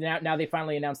 but now they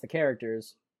finally announced the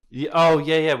characters.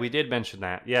 Yeah, we did mention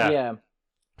that. Yeah.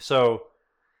 So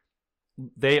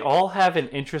they all have an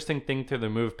interesting thing to the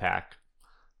move pack,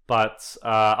 but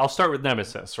I'll start with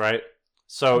Nemesis, right?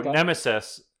 So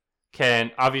Nemesis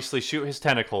can obviously shoot his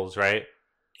tentacles, right?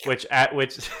 Which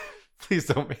please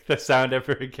don't make that sound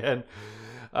ever again.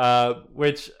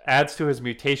 Which adds to his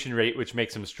mutation rate, which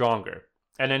makes him stronger.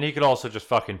 And then he could also just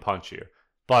fucking punch you.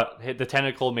 But the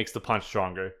tentacle makes the punch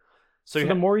stronger. So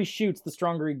the more he shoots, the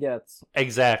stronger he gets.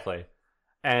 Exactly.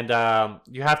 And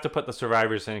you have to put the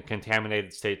survivors in a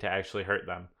contaminated state to actually hurt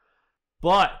them.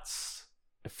 But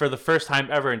for the first time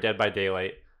ever in Dead by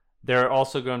Daylight, they're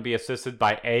also going to be assisted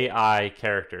by AI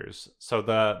characters.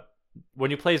 So when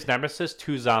you play as Nemesis,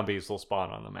 2 zombies will spawn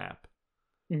on the map.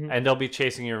 Mm-hmm. And they'll be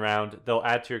chasing you around. They'll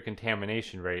add to your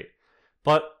contamination rate.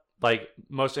 But, like,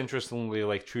 most interestingly,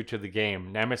 like, true to the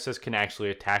game, Nemesis can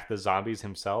actually attack the zombies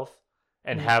himself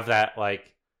and have that,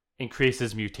 like, increase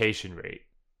his mutation rate,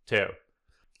 too.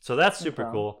 So that's super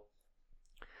cool.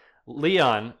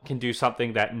 Leon can do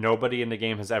something that nobody in the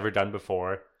game has ever done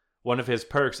before. One of his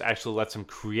perks actually lets him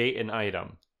create an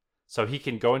item. So he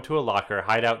can go into a locker,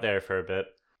 hide out there for a bit,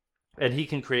 and he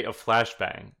can create a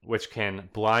flashbang, which can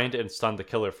blind and stun the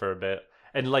killer for a bit,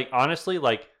 And like honestly,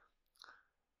 like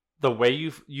the way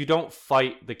you don't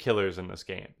fight the killers in this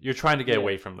game. You're trying to get Yeah.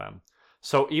 away from them.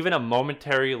 So even a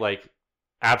momentary like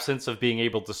absence of being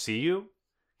able to see you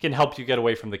can help you get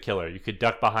away from the killer. You could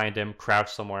duck behind him,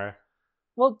 crouch somewhere.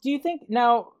 Well, do you think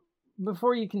now,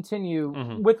 before you continue,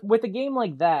 Mhm. with a game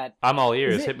like that, I'm all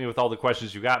ears. Is it- Hit me with all the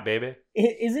questions you got, baby.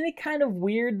 isn't it kind of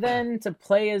weird then to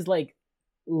play as like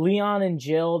Leon and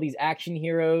Jill, these action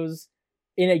heroes,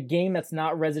 in a game that's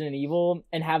not Resident Evil,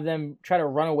 and have them try to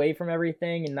run away from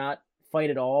everything and not fight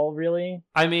at all? Really?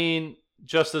 I mean,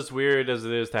 just as weird as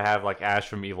it is to have like Ash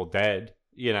from Evil Dead,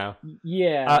 you know.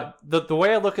 Yeah. The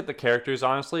way I look at the characters,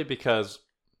 honestly, because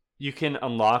you can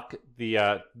unlock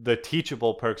the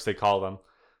teachable perks, they call them.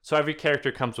 So every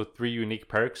character comes with 3 unique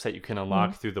perks that you can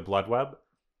unlock through the Blood Web,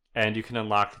 and you can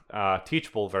unlock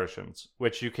teachable versions,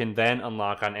 which you can then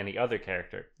unlock on any other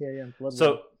character. Yeah. Blood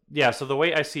So Web. yeah, so the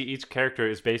way I see each character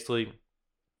is basically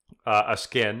a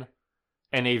skin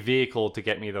and a vehicle to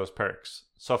get me those perks.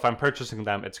 So if I'm purchasing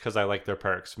them, it's because I like their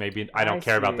perks. Maybe I don't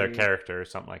care about their see. character or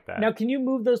something like that. Now, can you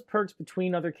move those perks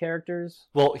between other characters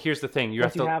Well, here's the thing: you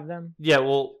once have you to. have them? Yeah,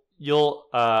 well, you'll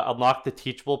unlock the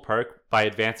teachable perk by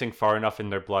advancing far enough in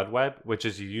their blood web, which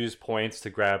is you use points to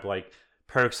grab like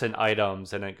perks and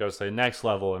items, and it goes to the next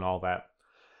level and all that.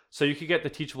 So you could get the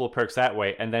teachable perks that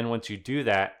way, and then once you do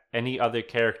that, any other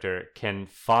character can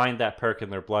find that perk in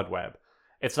their blood web.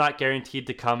 It's not guaranteed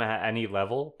to come at any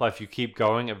level, but if you keep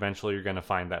going, eventually you're going to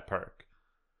find that perk.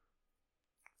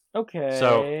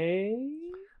 Okay.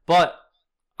 But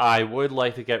I would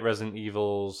like to get Resident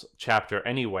Evil's chapter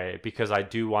anyway, because I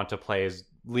do want to play as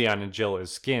Leon and Jill as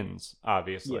skins,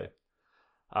 obviously.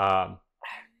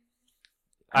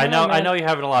 I know you're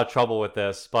having a lot of trouble with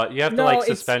this, but you have to like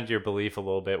suspend your belief a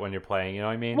little bit when you're playing, you know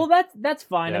what I mean? Well, that's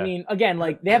fine. Yeah. I mean, again,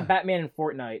 like they have Batman in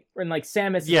Fortnite, and like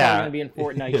Samus is Yeah. going to be in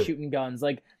Fortnite shooting guns.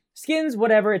 Like skins,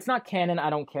 whatever. It's not canon. I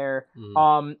don't care.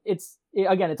 Again,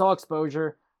 it's all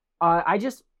exposure. I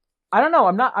don't know.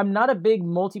 I'm not a big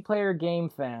multiplayer game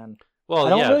fan. Well, I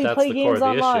don't yeah, really that's play the core games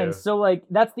of the online. issue. So like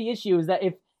that's the issue, is that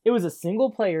if it was a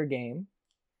single player game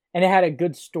and it had a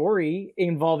good story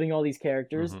involving all these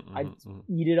characters, I'd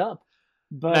eat it up.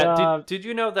 But Matt, did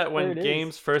you know that when there it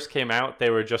games first came out, they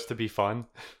were just to be fun?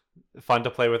 Fun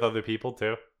to play with other people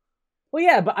too? Well,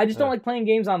 yeah, but I just don't like playing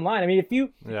games online. I mean, if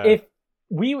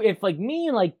like me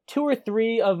and like 2 or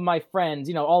 3 of my friends,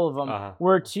 you know, all of them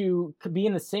were to be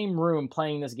in the same room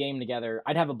playing this game together,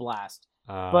 I'd have a blast.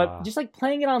 But just like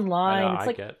playing it online,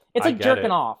 it's like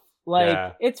jerking off.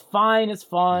 Like it's fine, it's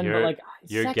fun, but like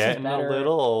you're sex getting is a better.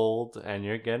 little old, and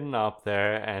you're getting up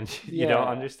there, and you don't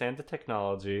understand the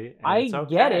technology. And I it's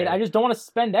okay. get it. I just don't want to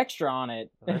spend extra on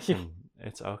it. Listen,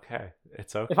 it's okay.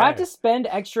 It's okay. If I have to spend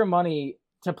extra money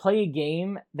to play a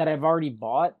game that I've already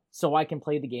bought so I can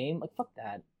play the game, like fuck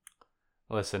that.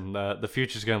 Listen, the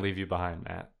future's gonna leave you behind,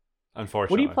 Matt.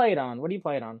 Unfortunately. What do you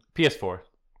play it on? PS4.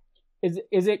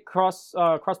 Is it cross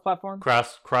platform?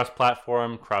 Cross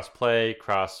platform, cross play,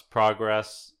 cross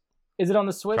progress. Is it on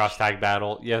the Switch? Cross tag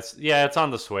battle. Yes, yeah, it's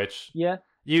on the Switch. Yeah.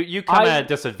 You come at a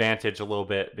disadvantage a little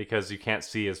bit because you can't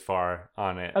see as far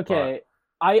on it. Okay.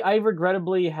 I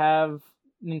regrettably have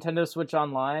Nintendo Switch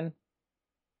Online.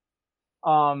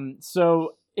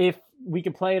 So if we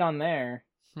could play it on there,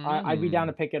 I'd be down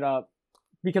to pick it up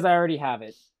because I already have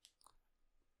it.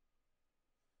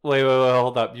 Wait,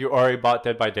 hold up. You already bought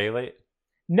Dead by Daylight?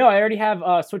 No, I already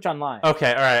have Switch Online.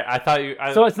 Okay, all right. I thought you.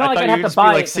 So it's not like I'd have to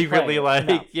buy it to secretly, play it.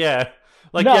 No. yeah,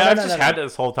 I've just had it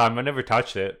this whole time. I never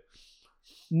touched it.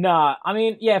 Nah, I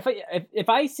mean, yeah. If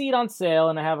I see it on sale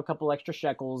and I have a couple extra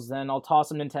shekels, then I'll toss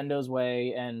some Nintendo's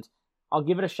way and I'll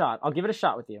give it a shot. I'll give it a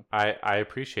shot with you. I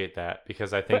appreciate that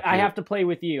because I think I have to play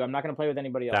with you. I'm not going to play with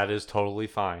anybody else. That is totally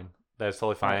fine. That is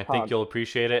totally fine. Right, I think you'll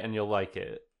appreciate it and you'll like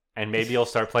it. And maybe you'll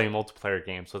start playing multiplayer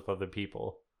games with other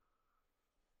people.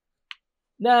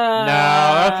 No,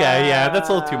 okay, yeah, that's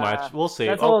a little too much. We'll see.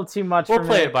 That's a little too much. We'll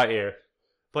play it by ear.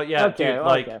 But yeah, okay, dude,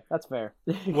 like, okay, that's fair.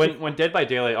 when Dead by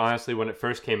Daylight, honestly, when it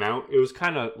first came out, it was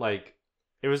kind of like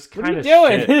it was kind of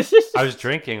doing? shit. I was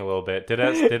drinking a little bit. Did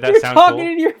that You're sound talking cool?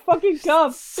 into your fucking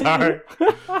cup. Sorry.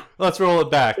 Let's roll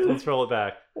it back.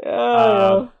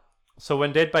 So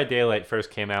when Dead by Daylight first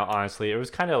came out, honestly, it was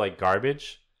kind of like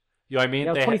garbage. You know what I mean?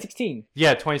 That was 2016.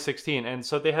 2016. And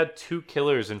so they had 2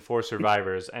 killers and 4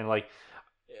 survivors, and like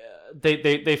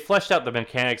they fleshed out the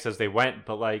mechanics as they went,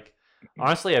 but like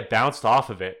honestly, I bounced off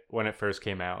of it when it first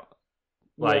came out.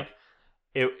 Like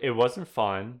it wasn't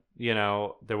fun, you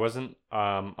know. There wasn't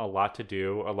a lot to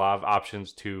do, a lot of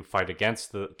options to fight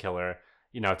against the killer,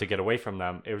 you know, to get away from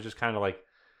them. It was just kind of like,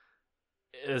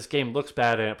 this game looks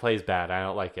bad and it plays bad. I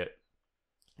don't like it.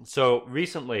 So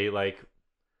recently, like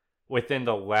within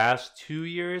the last 2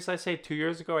 years, I say 2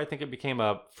 years ago, I think it became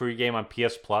a free game on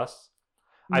PS Plus.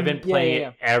 I've been playing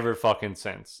it ever fucking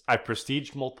since. I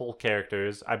prestiged multiple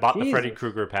characters. I bought the Freddy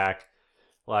Krueger pack.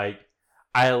 Like,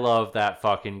 I love that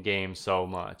fucking game so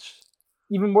much.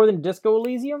 Even more than Disco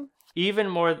Elysium? Even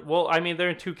more. Well, I mean, they're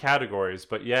in two categories,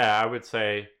 but yeah, I would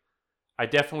say I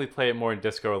definitely play it more in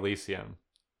Disco Elysium.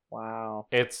 Wow.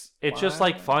 It's just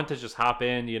like fun to just hop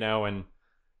in, you know, and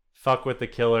fuck with the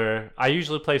killer. I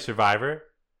usually play Survivor.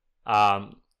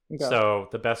 So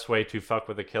the best way to fuck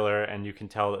with a killer and you can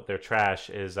tell that they're trash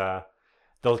is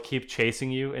they'll keep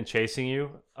chasing you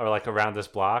or like around this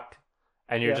block.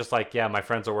 And you're just like, yeah, my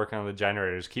friends are working on the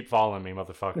generators. Keep following me,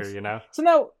 motherfucker, you know? So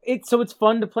now, it's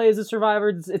fun to play as a survivor?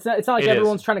 It's not like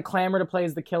everyone's trying to clamor to play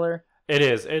as the killer? It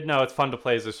is. It's fun to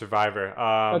play as a survivor.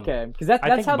 Okay, because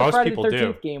that's how the Friday the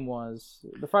 13th game was.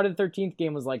 The Friday the 13th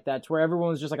game was like that, to where everyone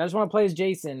was just like, I just want to play as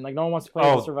Jason. Like, no one wants to play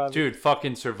as a survivor. Dude,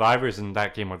 fucking survivors in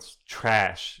that game was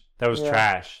trash. That was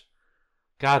trash.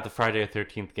 God, the Friday the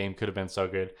 13th game could have been so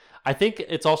good. I think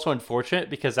it's also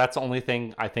unfortunate because that's the only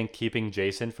thing I think keeping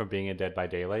Jason from being in Dead by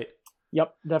Daylight.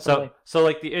 Yep, definitely. So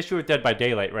like the issue with Dead by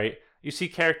Daylight, right? You see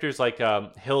characters like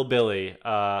Hillbilly,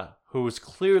 who was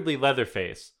clearly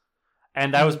Leatherface.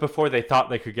 And that was before they thought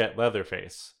they could get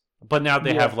Leatherface. But now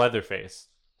they have Leatherface.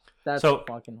 That's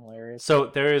fucking hilarious. So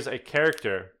there is a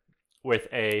character with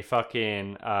a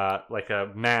fucking, like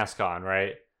a mask on,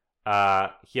 right?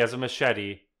 He has a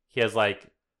machete. He has like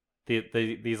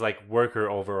these like worker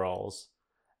overalls.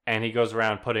 And he goes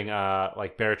around putting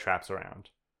like bear traps around.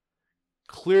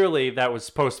 Clearly that was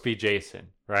supposed to be Jason,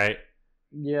 right?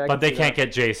 Yeah, but they can't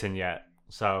get Jason yet.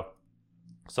 So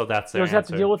that's their answer. You just have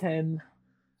to deal with him.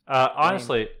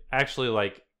 Honestly, actually,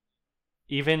 like,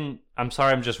 even I'm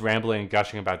sorry, I'm just rambling and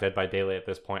gushing about Dead by Daylight at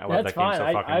this point. I love that game so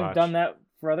fucking much. I've done that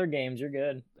for other games. You're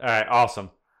good. All right, awesome.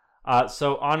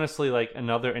 So honestly, like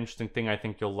another interesting thing I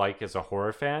think you'll like as a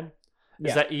horror fan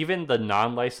is that even the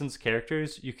non-licensed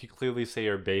characters you could clearly say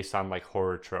are based on like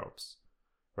horror tropes,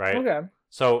 right? Okay.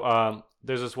 So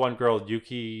there's this one girl,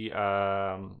 Yuki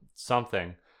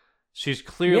something. She's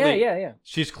clearly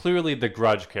She's clearly the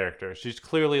Grudge character. She's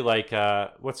clearly like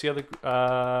what's the other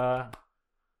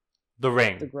The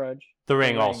Ring. The Grudge. The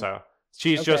Ring also.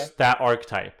 She's just that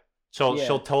archetype.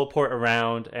 She'll teleport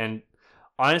around, and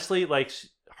honestly, like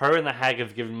her and the Hag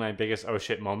have given me my biggest oh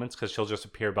shit moments because she'll just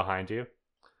appear behind you.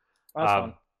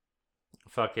 Awesome.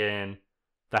 Fucking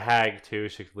the Hag too.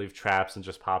 She could leave traps and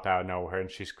just pop out of nowhere,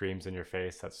 and she screams in your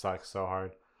face. That sucks so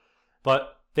hard.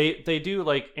 But they do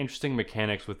like interesting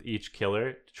mechanics with each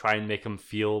killer to try and make them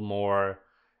feel more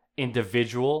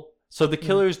individual. So the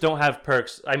killers don't have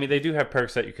perks. I mean, they do have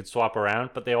perks that you could swap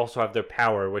around, but they also have their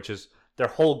power, which is their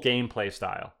whole gameplay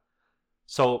style.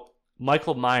 So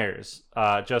Michael Myers,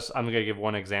 I'm going to give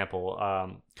one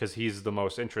example because he's the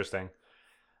most interesting.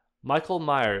 Michael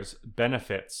Myers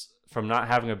benefits from not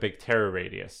having a big terror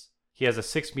radius. He has a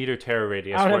 6-meter terror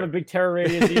radius. I don't have a big terror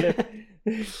radius either.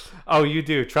 Oh, you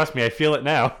do. Trust me, I feel it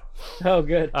now. Oh,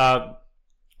 good.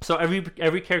 So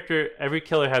every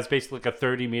killer has basically like a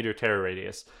 30-meter terror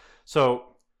radius.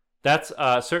 So that's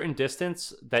a certain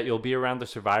distance that you'll be around the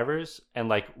survivors, and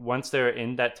like once they're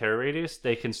in that terror radius,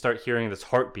 they can start hearing this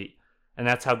heartbeat, and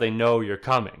that's how they know you're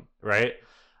coming, right?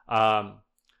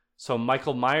 So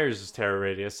Michael Myers' terror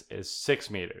radius is 6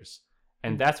 meters,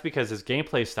 and that's because his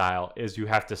gameplay style is you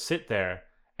have to sit there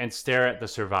and stare at the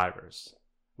survivors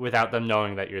without them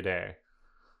knowing that you're there.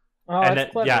 Oh, and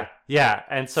that's clever. Yeah,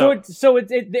 and so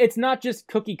it's not just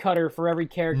cookie cutter for every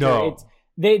character. No.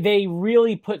 They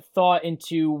really put thought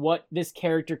into what this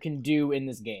character can do in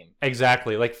this game.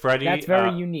 Exactly, like Freddy. That's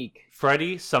very unique.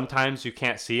 Freddy, sometimes you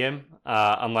can't see him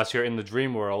unless you're in the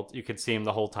dream world. You can see him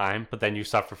the whole time, but then you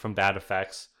suffer from bad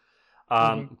effects.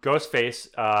 Ghostface,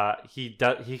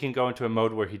 he can go into a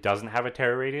mode where he doesn't have a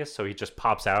terror radius, so he just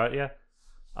pops out at you.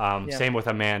 Same with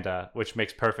Amanda, which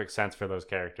makes perfect sense for those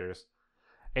characters.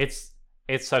 It's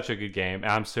such a good game,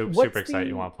 and I'm super excited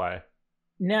you want to play.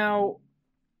 Now,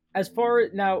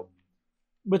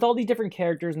 with all these different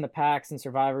characters in the packs and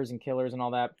survivors and killers and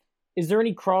all that, is there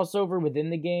any crossover within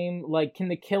the game? Like, can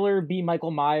the killer be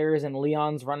Michael Myers and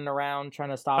Leon's running around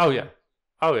trying to stop him?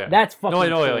 Oh yeah. That's fucking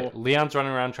cool. Wait. Leon's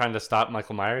running around trying to stop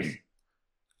Michael Myers?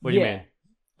 What do you mean?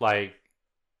 Like,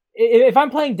 if I'm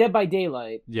playing Dead by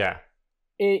Daylight,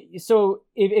 so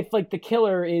if like the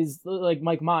killer is like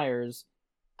Mike Myers,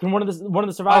 can one of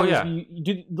the survivors you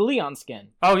do the Leon skin?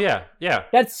 Oh yeah.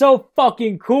 That's so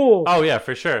fucking cool. Oh yeah,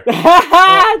 for sure.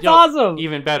 That's awesome.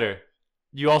 Even better,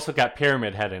 you also got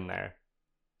Pyramid Head in there,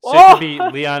 so it could be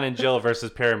Leon and Jill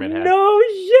versus Pyramid Head. No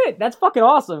shit, that's fucking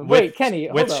awesome. Wait, Kenny,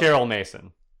 with Cheryl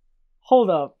Mason. Hold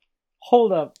up.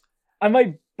 I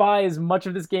might buy as much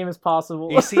of this game as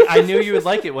possible. You see, I knew you would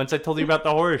like it once I told you about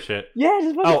the horror shit. Yeah,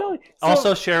 just fucking tell me. So,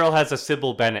 Also, Cheryl has a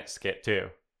Sybil Bennett skin too.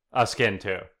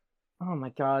 oh my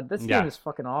god, this Yeah. game is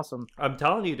fucking awesome. I'm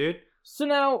telling you, dude.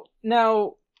 So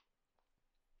now,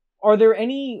 are there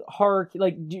any horror,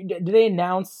 like, do they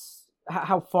announce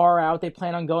how far out they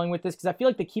plan on going with this? Because I feel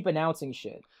like they keep announcing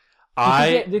shit. Do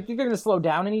you think they're going to slow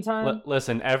down anytime?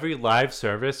 Listen, every live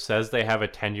service says they have a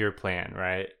 10-year plan,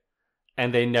 right?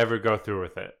 And they never go through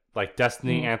with it. Like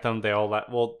Destiny, Anthem, they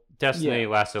all... Destiny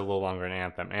lasted a little longer than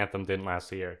Anthem. Anthem didn't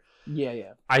last a year.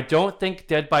 Yeah. I don't think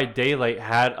Dead by Daylight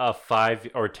had a 5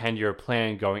 or 10-year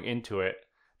plan going into it.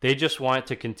 They just wanted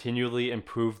to continually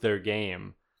improve their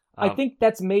game. I think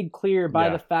that's made clear by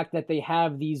the fact that they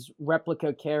have these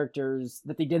replica characters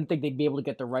that they didn't think they'd be able to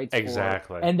get the rights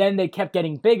Exactly. for. And then they kept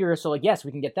getting bigger, so like, yes, we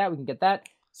can get that.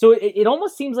 So it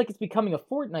almost seems like it's becoming a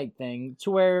Fortnite thing, to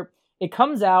where it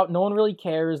comes out, no one really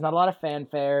cares, not a lot of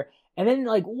fanfare, and then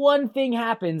like one thing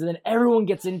happens, and then everyone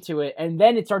gets into it, and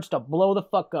then it starts to blow the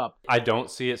fuck up. I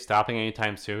don't see it stopping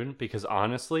anytime soon, because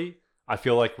honestly, I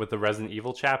feel like with the Resident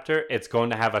Evil chapter, it's going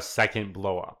to have a second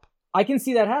blow up. I can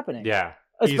see that happening. Yeah.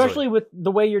 Especially with the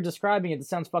way you're describing it, it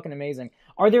sounds fucking amazing.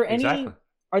 Are there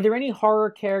any horror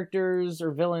characters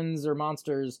or villains or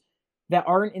monsters that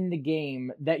aren't in the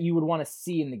game that you would want to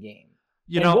see in the game?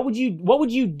 What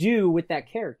would you do with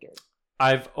that character?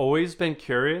 I've always been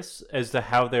curious as to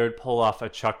how they would pull off a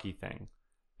Chucky thing.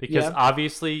 Because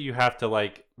obviously you have to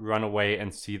like run away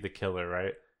and see the killer,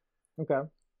 right? Okay.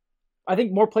 I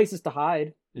think more places to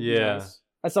hide. Yeah.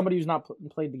 As somebody who's not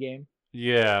played the game.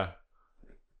 Yeah.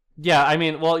 Yeah, I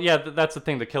mean, well, yeah, that's the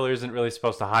thing. The killer isn't really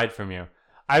supposed to hide from you.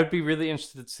 I would be really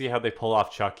interested to see how they pull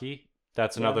off Chucky.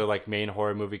 That's another like main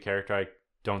horror movie character I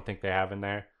don't think they have in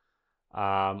there.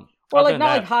 Well, like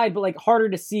not like hide, but like harder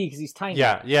to see because he's tiny.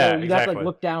 Yeah, so you exactly. have to like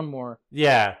look down more.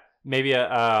 Yeah, maybe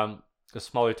a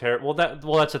smaller terror. Well,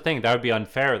 that's the thing. That would be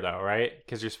unfair though, right?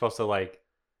 Because you're supposed to like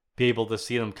be able to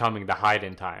see them coming to hide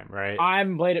in time, right? I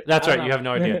haven't played it. That's right. You have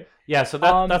no idea. Yeah, so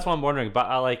that's what I'm wondering. But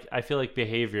I feel like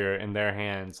behavior in their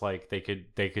hands, like they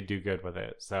could do good with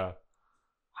it. So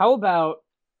how about,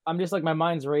 I'm just like, my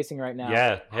mind's racing right now.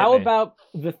 Yeah. How about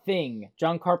The Thing?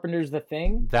 John Carpenter's The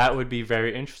Thing? That would be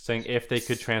very interesting if they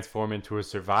could transform into a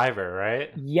survivor,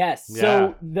 right? Yes. Yeah.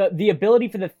 So the ability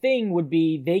for The Thing would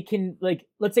be they can, like,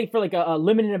 let's say for like a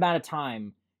limited amount of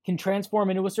time, can transform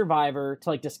into a survivor to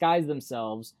like disguise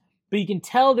themselves. But you can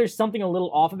tell there's something a little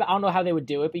off about. I don't know how they would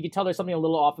do it, but you can tell there's something a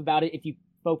little off about it if you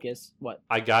focus. What?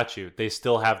 I got you. They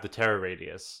still have the terror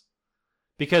radius.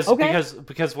 Because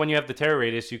when you have the terror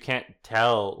radius, you can't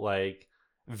tell like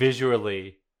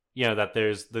visually, that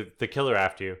there's the killer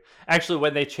after you. Actually,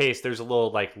 when they chase, there's a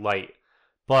little like light.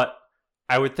 But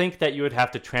I would think that you would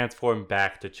have to transform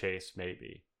back to chase,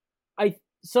 maybe.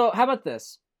 So how about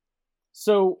this?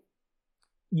 So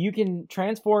you can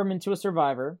transform into a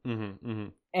survivor.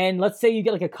 And let's say you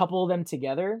get like a couple of them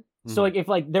together. So like if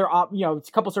like they're it's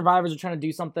a couple survivors are trying to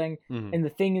do something and The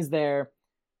Thing is there,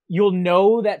 you'll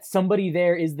know that somebody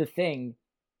there is The Thing,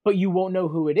 but you won't know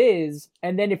who it is.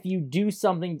 And then if you do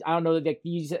something, I don't know, like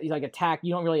you like attack,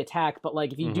 you don't really attack, but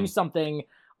like if you do something,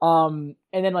 and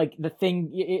then like The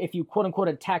Thing, if you quote unquote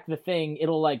attack The Thing,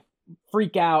 it'll like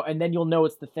freak out, and then you'll know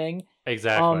it's The Thing.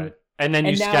 Exactly. And then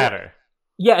you scatter.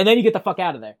 Yeah, and then you get the fuck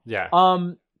out of there. Yeah.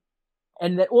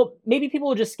 And that, well, maybe people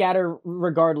will just scatter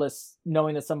regardless,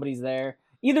 knowing that somebody's there.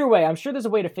 Either way, I'm sure there's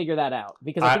a way to figure that out,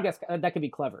 because I think that could be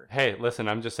clever. Hey, listen,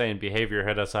 I'm just saying, Behavior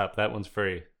hit us up. That one's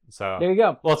free. So there you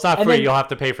go. Well, it's not free. You'll have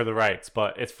to pay for the rights,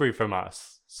 but it's free from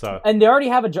us. So. And they already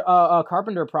have a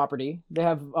Carpenter property. They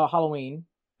have Halloween.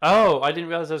 Oh, I didn't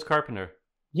realize it was Carpenter.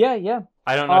 Yeah.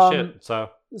 I don't know shit. So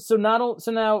now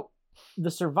the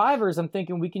survivors, I'm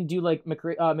thinking we can do like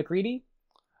McCready,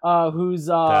 who's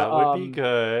that would be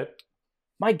good.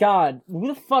 My God, who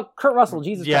the fuck? Kurt Russell,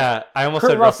 Jesus Christ. Yeah, I almost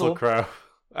said Russell Crowe.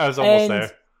 I was almost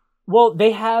there. Well,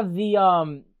 he has the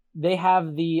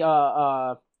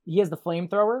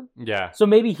flamethrower. Yeah. So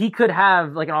maybe he could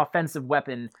have like an offensive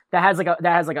weapon that has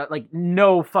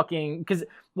no fucking, because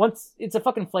once it's a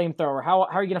fucking flamethrower, how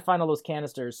are you gonna find all those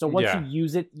canisters? So once you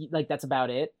use it, like that's about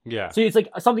it. Yeah. So it's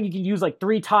like something you can use like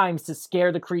 3 times to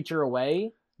scare the creature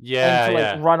away. Yeah, and to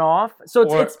like run off.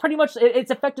 So it's pretty much,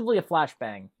 it's effectively a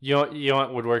flashbang. You know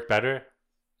what would work better?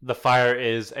 The fire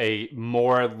is a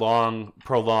more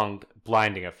prolonged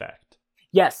blinding effect.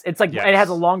 Yes, it's like it has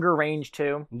a longer range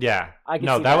too. Yeah,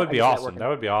 that would be awesome. That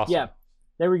would be awesome. Yeah,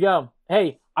 there we go.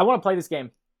 Hey, I want to play this game.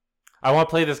 I want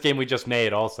to play this game we just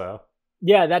made also.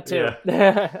 Yeah, that too.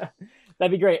 Yeah.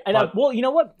 That'd be great. And But- well, you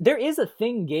know what? There is a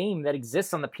Thing game that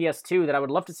exists on the PS2 that I would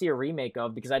love to see a remake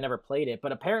of because I never played it.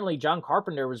 But apparently, John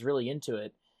Carpenter was really into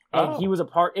it, and he Oh. was a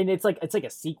part. And it's like a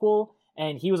sequel,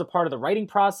 and he was a part of the writing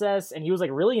process, and he was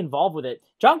like really involved with it.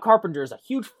 John Carpenter is a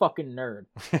huge fucking nerd.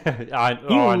 I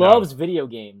He know. loves video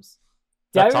games.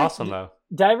 That's awesome though.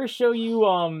 Did I ever show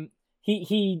you?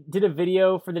 He did a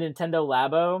video for the Nintendo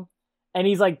Labo. And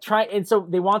he's like trying, and so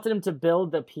they wanted him to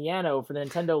build the piano for the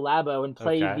Nintendo Labo and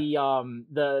play Okay.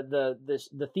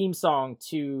 the theme song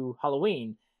to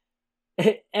Halloween.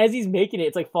 As he's making it,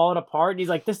 it's like falling apart. And he's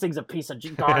like, "This thing's a piece of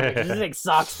garbage. This thing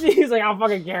sucks." He's like, "I don't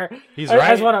fucking care." He's I right.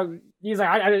 just want to. He's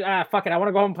like, fuck it. I want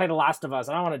to go home and play The Last of Us.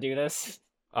 I don't want to do this."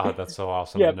 Oh, that's so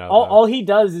awesome Yeah, to know. all he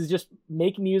does is just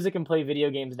make music and play video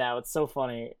games now. It's so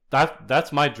funny.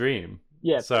 That's my dream.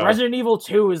 Yeah, So- Resident Evil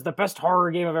 2 is the best horror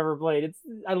game I've ever played.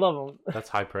 I love him. That's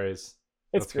high praise.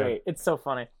 It's That's good. great. It's so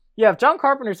funny. Yeah, if John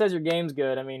Carpenter says your game's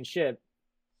good, I mean, shit.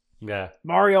 Yeah.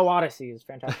 Mario Odyssey is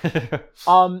fantastic.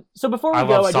 I So before we go,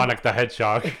 love I Sonic the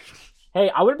Hedgehog. hey,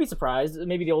 I wouldn't be surprised.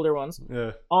 Maybe the older ones.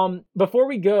 Yeah. Before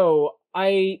we go,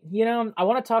 I want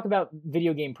to talk about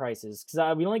video game prices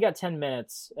because we only got 10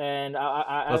 minutes, and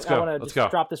I Let's go. want to Let's just go.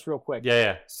 drop this real quick.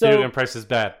 Yeah. So- Video game price is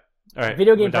bad. All right.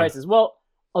 Video we're game done. prices. Well,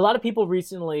 a lot of people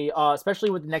recently, especially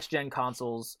with next gen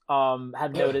consoles,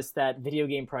 have noticed that video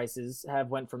game prices have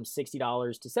went from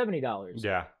 $60 to $70.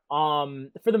 Yeah.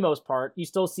 For the most part, you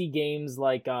still see games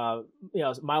like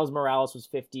Miles Morales was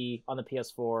 $50 on the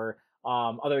PS4.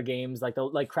 Other games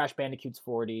like Crash Bandicoot's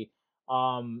 $40,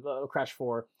 Crash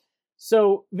 4.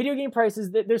 So video game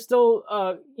prices, they're still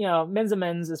men's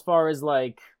amends as far as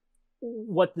like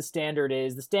what the standard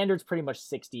is. The standard's pretty much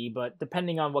 60, but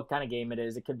depending on what kind of game it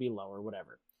is, it could be lower,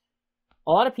 whatever.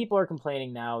 A lot of people are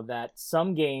complaining now that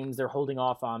some games they're holding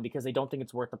off on because they don't think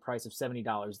it's worth the price of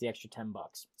 $70, the extra $10.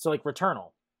 So like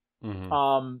Returnal.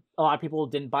 Mhm. A lot of people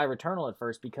didn't buy Returnal at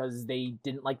first because they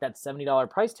didn't like that $70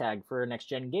 price tag for a next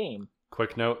gen game.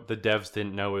 Quick note: the devs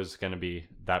didn't know it was going to be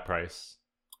that price.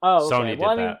 Oh, okay. Sony did Well,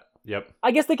 I mean, that. Yep. I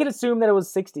guess they could assume that it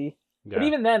was 60. Yeah. But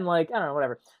even then, like, I don't know,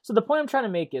 whatever. So the point I'm trying to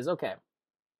make is, okay,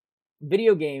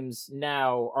 video games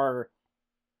now are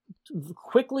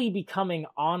quickly becoming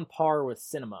on par with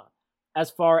cinema as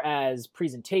far as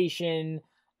presentation,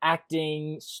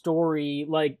 acting, story.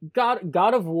 Like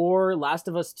God of War, Last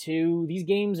of Us 2, these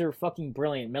games are fucking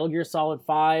brilliant. Metal Gear Solid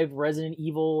 5, Resident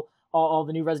Evil, all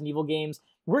the new Resident Evil games.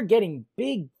 We're getting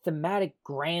big thematic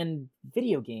grand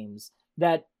video games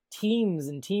that teams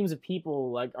and teams of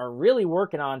people like are really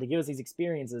working on to give us these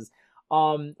experiences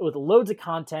with loads of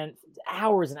content,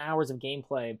 hours and hours of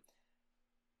gameplay.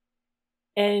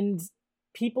 And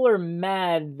people are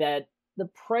mad that the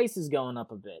price is going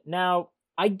up a bit. Now,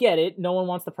 I get it. No one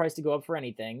wants the price to go up for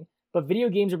anything, but video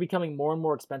games are becoming more and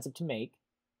more expensive to make.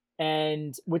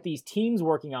 And with these teams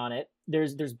working on it,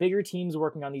 there's bigger teams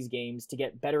working on these games to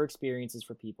get better experiences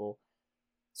for people.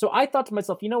 So I thought to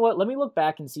myself, you know what? Let me look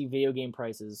back and see video game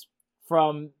prices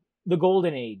from the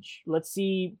golden age. Let's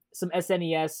see some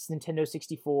SNES, Nintendo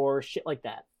 64, shit like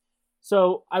that.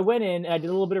 So I went in and I did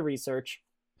a little bit of research.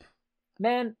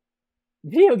 Man,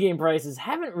 video game prices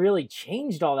haven't really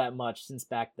changed all that much since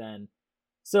back then.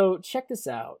 So check this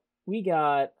out. We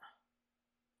got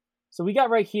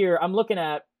right here, I'm looking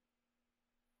at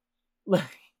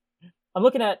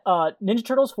Ninja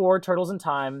Turtles 4, Turtles in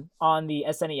Time on the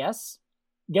SNES.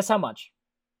 Guess how much?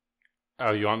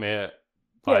 Oh, you want me to?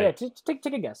 Yeah, just take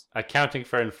a guess. Accounting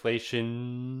for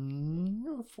inflation,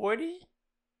 40.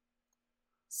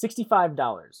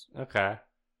 $65. Okay,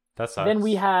 that sucks. Then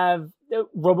we have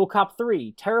RoboCop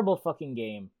 3. Terrible fucking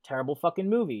game. Terrible fucking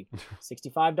movie.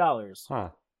 $65. Huh.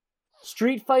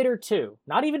 Street Fighter 2.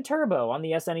 Not even Turbo on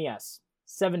the SNES.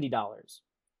 $70.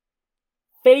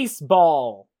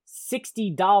 Baseball.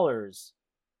 $60.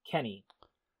 Kenny.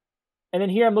 And then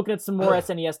here I'm looking at some more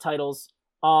SNES titles.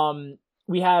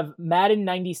 We have Madden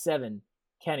 97.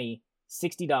 Kenny.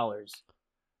 $60.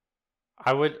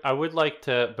 I would like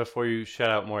to, before you shout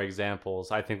out more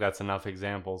examples, I think that's enough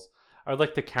examples. I would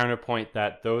like to counterpoint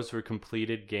that those were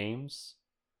completed games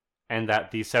and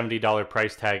that the $70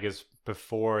 price tag is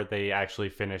before they actually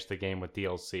finish the game with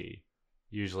DLC,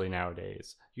 usually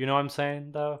nowadays. You know what I'm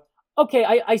saying, though? Okay,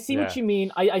 I see what Yeah. you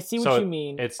mean. I see what So you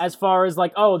mean. it's- As far as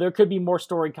like, oh, there could be more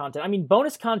story content. I mean,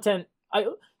 bonus content.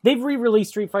 They've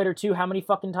re-released Street Fighter 2 how many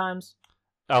fucking times?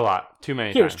 A lot. Too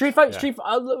many Here, times. Street Fighter,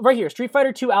 Yeah. right here, Street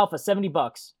Fighter 2 Alpha,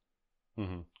 $70.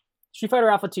 Mhm. Street Fighter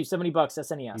Alpha 2, $70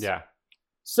 SNES. Yeah.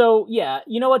 So yeah,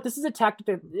 you know what? This is a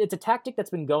tactic. It's a tactic that's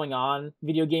been going on.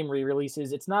 Video game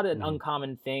re-releases. It's not an Mhm.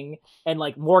 uncommon thing, and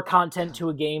like more content to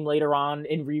a game later on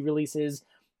in re-releases.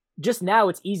 just now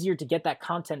it's easier to get that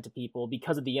content to people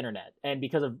because of the internet and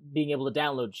because of being able to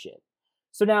download shit.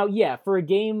 So now, yeah, for a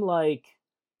game like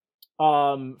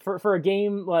for a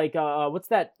game like what's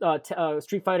that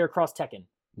Street Fighter Cross Tekken?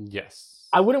 Yes.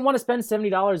 I wouldn't want to spend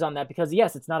 $70 on that because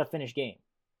yes, it's not a finished game.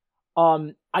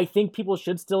 I think people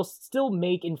should still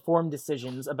make informed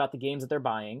decisions about the games that they're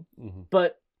buying. Mm-hmm.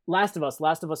 But Last of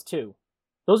Us 2,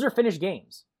 those are finished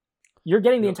games. You're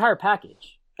getting the entire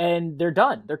package, and they're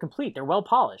done. They're complete. They're well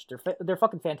polished. They're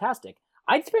fucking fantastic.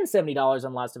 I'd spend $70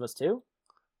 on Last of Us 2.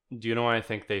 Do you know what I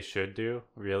think they should do?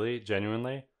 Really,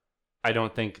 genuinely, I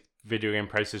don't think video game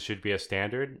prices should be a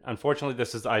standard. Unfortunately,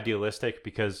 this is idealistic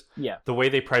because the way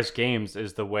they price games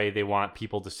is the way they want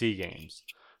people to see games.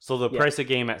 So they'll price a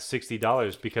game at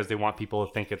 $60 because they want people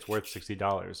to think it's worth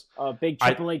 $60. A big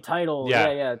AAA title,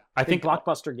 I think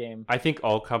blockbuster game. I think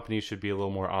all companies should be a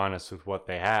little more honest with what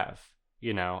they have,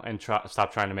 and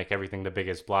stop trying to make everything the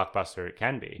biggest blockbuster it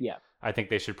can be. Yeah, I think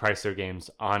they should price their games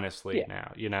honestly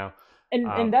now.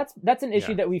 And that's an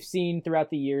issue that we've seen throughout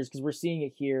the years because we're seeing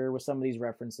it here with some of these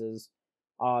references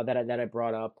that I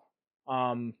brought up.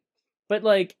 But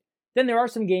like then there are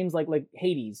some games like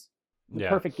Hades.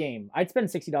 Perfect game. I'd spend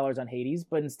 $60 on Hades,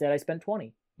 but instead I spent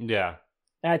 $20. Yeah.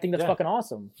 And I think that's fucking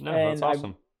awesome. No, that's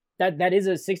awesome. That is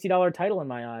a $60 title in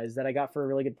my eyes that I got for a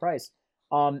really good price.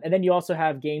 And then you also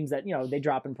have games that, they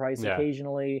drop in price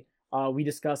occasionally. We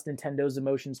discussed Nintendo's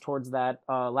emotions towards that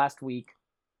last week.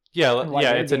 Yeah,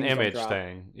 it's an image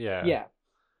thing. Yeah. Yeah.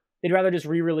 They'd rather just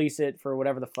re-release it for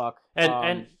whatever the fuck.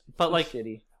 But like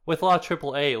shitty. With a lot of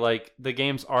AAA, like the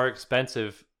games are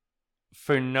expensive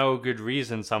for no good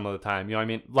reason some of the time. You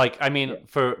know what I mean?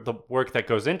 For the work that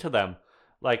goes into them.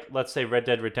 Like, let's say Red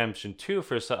Dead Redemption 2,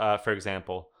 for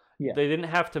example. Yeah. They didn't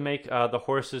have to make the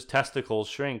horse's testicles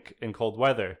shrink in cold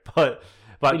weather. But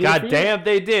goddamn,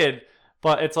 they did.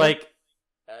 But it's like...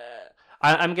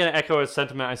 I'm going to echo a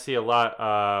sentiment I see a lot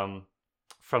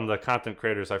from the content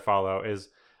creators I follow is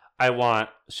I want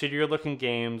shittier looking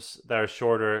games that are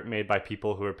shorter made by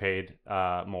people who are paid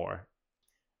more.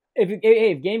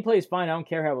 If gameplay is fine, I don't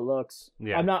care how it looks.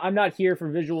 Yeah. I'm not here for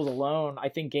visuals alone. I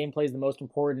think gameplay is the most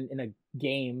important in a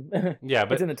game. Yeah,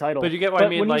 but it's in the title. But you get what I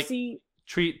mean. Like,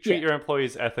 treat your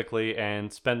employees ethically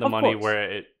and spend the money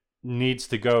where it needs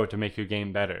to go to make your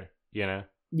game better. Yeah.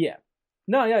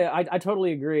 No, I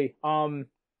totally agree. I mean,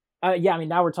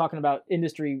 now we're talking about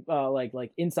industry,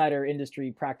 like insider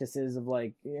industry practices of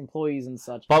like employees and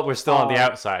such. But we're still on the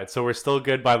outside, so we're still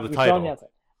good by the title.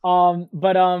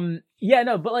 But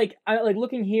like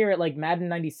looking here at like Madden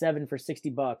 97 for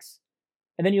 $60,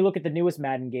 and then you look at the newest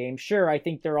Madden game. Sure, I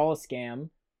think they're all a scam,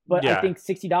 but I think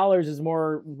 $60 is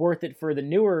more worth it for the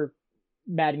newer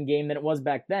Madden game than it was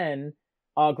back then.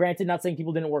 Granted, not saying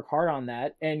people didn't work hard on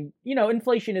that, and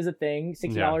inflation is a thing.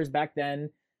 $60 back then,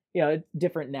 it's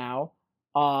different now.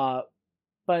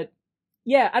 But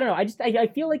yeah, I don't know. I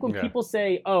feel like when people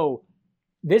say, "Oh,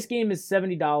 this game is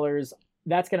 $70,"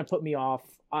 that's gonna put me off.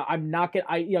 I'm not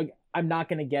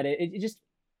gonna get it. It just,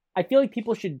 I feel like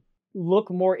people should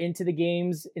look more into the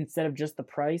games instead of just the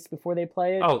price before they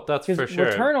play it. Oh, that's for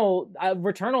sure.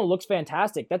 Returnal looks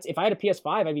fantastic. That's if I had a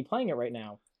PS5, I'd be playing it right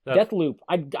now. Deathloop.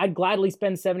 I'd gladly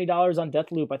spend $70 on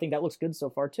Deathloop. I think that looks good so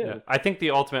far too. Yeah. I think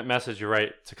the ultimate message, you're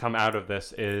right, to come out of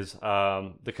this is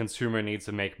the consumer needs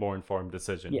to make more informed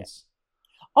decisions. Yes.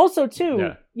 Also,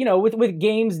 too, with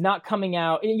games not coming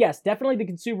out, yes, definitely the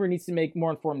consumer needs to make more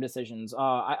informed decisions.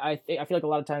 I feel like a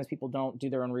lot of times people don't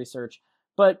do their own research,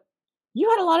 but you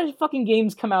had a lot of fucking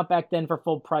games come out back then for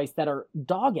full price that are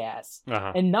dog ass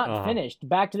and not finished.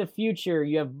 Back to the Future,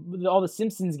 you have all the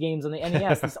Simpsons games on the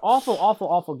NES. These awful, awful,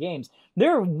 awful games.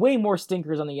 There are way more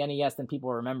stinkers on the NES than people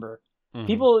remember. Mm-hmm.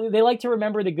 People, they like to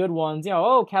remember the good ones.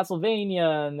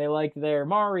 Castlevania, and they like their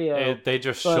Mario. They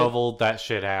just shoveled that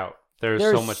shit out. There's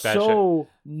so much bad shit.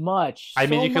 I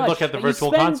mean, you could look at the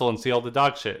Virtual Console and see all the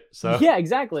dog shit. So yeah,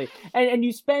 exactly. And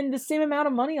you spend the same amount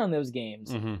of money on those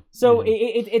games. Mm-hmm. So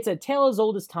it's a tale as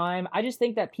old as time. I just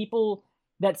think that people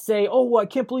that say, "Oh, I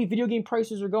can't believe video game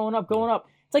prices are going up."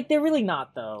 It's like they're really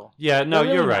not, though. Yeah, no,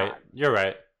 you're right. Not. You're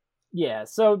right. Yeah.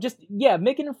 So just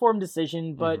make an informed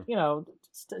decision, but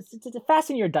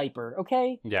fasten your diaper,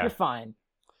 okay? Yeah, you're fine.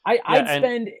 I'd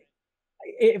spend.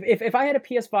 If I had a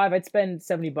PS5, I'd spend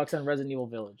 $70 on Resident Evil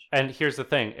Village. And here's the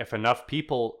thing: if enough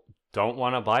people don't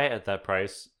want to buy it at that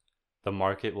price, the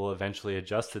market will eventually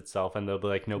adjust itself, and they'll be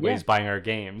like, "Nobody's buying our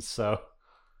games." So,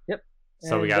 yep.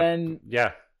 So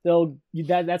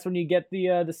that's when you get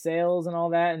the sales and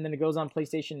all that, and then it goes on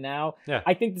PlayStation Now. Yeah.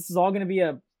 I think this is all going to be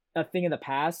a thing in the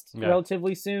past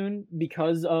relatively soon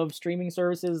because of streaming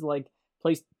services like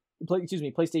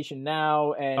PlayStation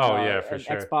Now and for and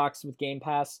sure. Xbox with Game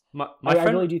Pass. My I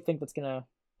friend, really do think that's gonna.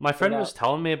 my friend out. was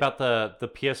telling me about the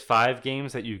PS5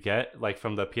 games that you get, like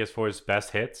from the PS4's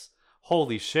best hits.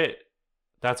 Holy shit,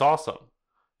 that's awesome!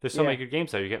 There's so many good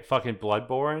games there. You get fucking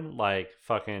Bloodborne, like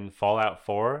fucking Fallout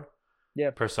 4,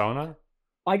 Persona.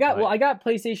 I got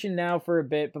PlayStation Now for a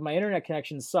bit, but my internet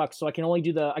connection sucks, so I can only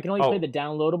play the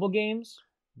downloadable games.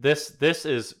 This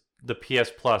is the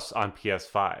PS Plus on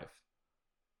PS5.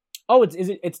 Oh,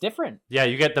 it's different. Yeah,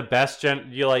 you get the best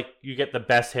you get the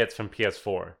best hits from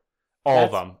PS4, all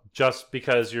of them, just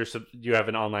because you have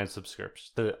an online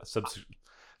subscription.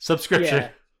 Yeah.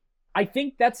 I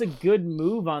think that's a good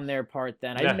move on their part.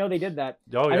 Then I didn't know they did that.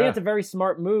 I think that's a very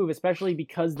smart move, especially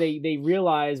because they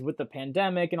realize with the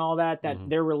pandemic and all that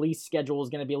their release schedule is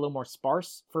going to be a little more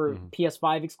sparse for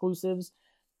PS5 exclusives.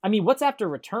 I mean, what's after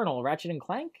Returnal? Ratchet and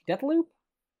Clank, Deathloop?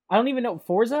 I don't even know.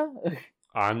 Forza?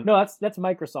 No, that's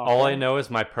Microsoft. All I know is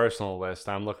my personal list.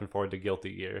 I'm looking forward to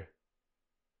Guilty Gear.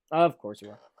 Of course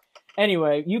you are.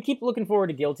 Anyway, you keep looking forward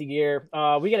to Guilty Gear.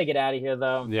 We got to get out of here,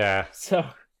 though. Yeah. So,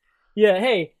 yeah,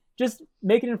 hey, just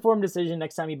make an informed decision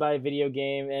next time you buy a video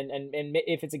game. And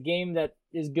if it's a game that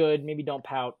is good, maybe don't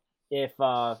pout if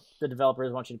the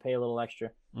developers want you to pay a little extra.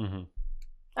 Mm-hmm.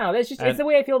 I don't know. It's the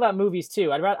way I feel about movies,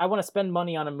 too. I want to spend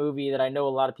money on a movie that I know a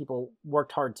lot of people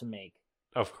worked hard to make.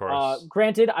 Of course.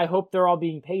 Granted, I hope they're all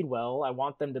being paid well. I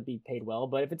want them to be paid well.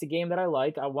 But if it's a game that I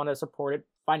like, I want to support it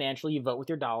financially. You vote with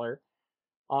your dollar.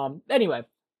 Anyway,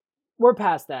 we're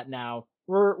past that now.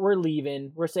 We're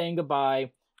leaving. We're saying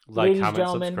goodbye. Like,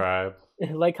 comment, subscribe.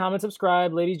 Like, comment,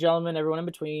 subscribe. Ladies, gentlemen, everyone in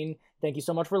between. Thank you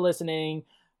so much for listening.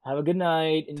 Have a good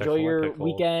night. Enjoy your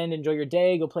weekend. Enjoy your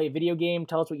day. Go play a video game.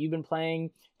 Tell us what you've been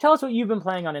playing. Tell us what you've been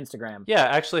playing on Instagram. Yeah,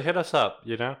 actually hit us up,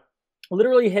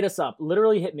 Literally hit us up.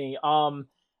 Literally hit me.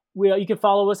 You can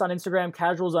follow us on Instagram,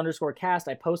 casuals_cast.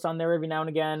 I post on there every now and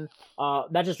again.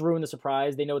 That just ruined the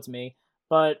surprise. They know it's me.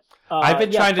 But I've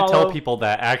been trying to tell people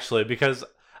that, actually, because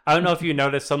I don't know if you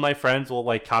noticed, some of my friends will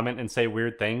like comment and say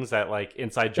weird things that like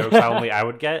inside jokes only I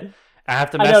would get. I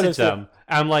have to message them.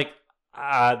 I'm like,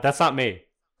 that's not me.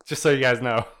 Just so you guys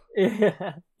know.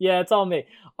 Yeah, it's all me.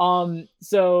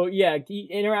 So yeah,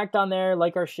 interact on there,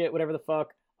 like our shit, whatever the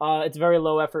fuck. It's very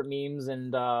low effort memes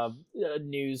and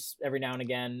news every now and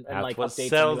again, and that's like what updates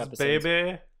sells, on new episodes.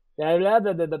 baby. Blah, blah,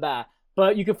 blah, blah, blah.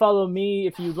 But you can follow me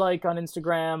if you'd like on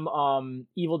Instagram,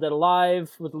 Evil Dead Alive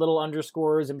with little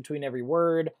underscores in between every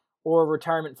word, or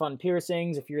Retirement Fund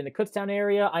Piercings. If you're in the Kutztown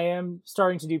area, I am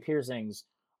starting to do piercings.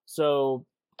 So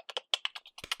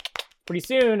pretty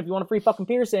soon, if you want a free fucking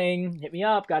piercing, hit me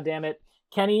up. God damn it,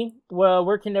 Kenny. Well,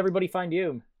 where can everybody find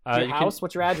you? Your house?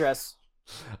 What's your address?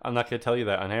 I'm not going to tell you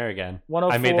that on air again.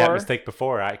 104. I made that mistake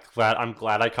before. I'm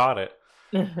glad I caught it.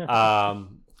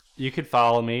 You could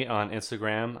follow me on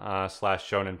Instagram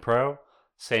 /ShonenPro.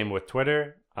 Same with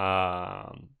Twitter.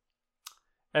 And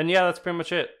yeah, that's pretty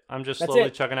much it. I'm just slowly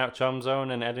checking out Chum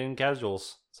Zone and editing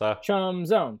casuals. So Chum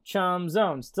Zone.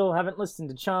 Still haven't listened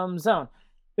to Chum Zone.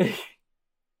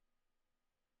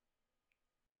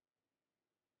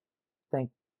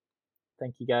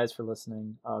 Thank you guys for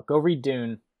listening. Go read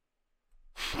Dune.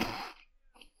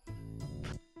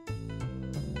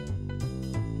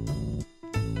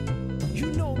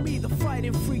 You know me, the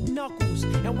fighting freak Knuckles,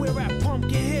 and we're at Pumpkin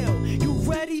Hill. You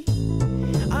ready?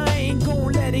 I ain't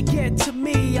gon' let it get to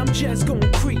me. I'm just gon'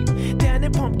 creep down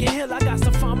in Pumpkin Hill. I got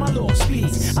to find my lost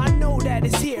piece. I know that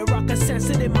it's here. I can sense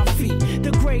it in my feet.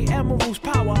 The great emerald's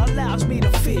power allows me to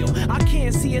feel. I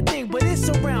can't see a thing, but it's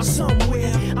around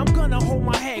somewhere. I'm gonna hold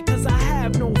my head, cause I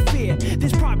have no fear.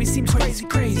 This probably seems crazy,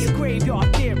 a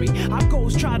graveyard theory. Our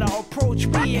ghosts try to approach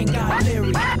me and got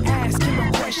leery. Ask him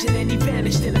a question and he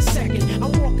vanished in a second.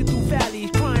 I'm walking through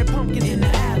valleys, crying pumpkin in the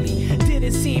alley.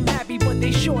 Didn't seem happy, but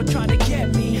they sure tried to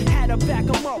get me. Had to back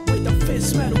them up with a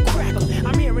fist metal crackle.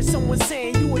 I'm hearing someone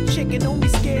saying, you a chicken, don't be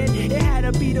scared. It had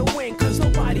to be the wind, cause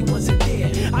nobody wasn't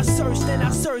there. I searched and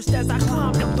I searched as I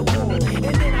climbed up the wall. And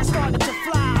then I started to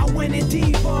fly, I went in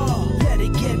deeper. Let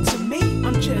it get to me,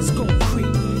 I'm just gon'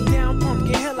 creep down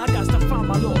Pumpkin Hill, I got to find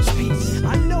my lost piece.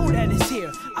 I know that it's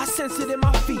here, I sense it in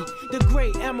my feet. The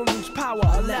great emerald's power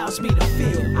allows me to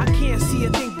feel. I can't see a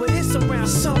thing,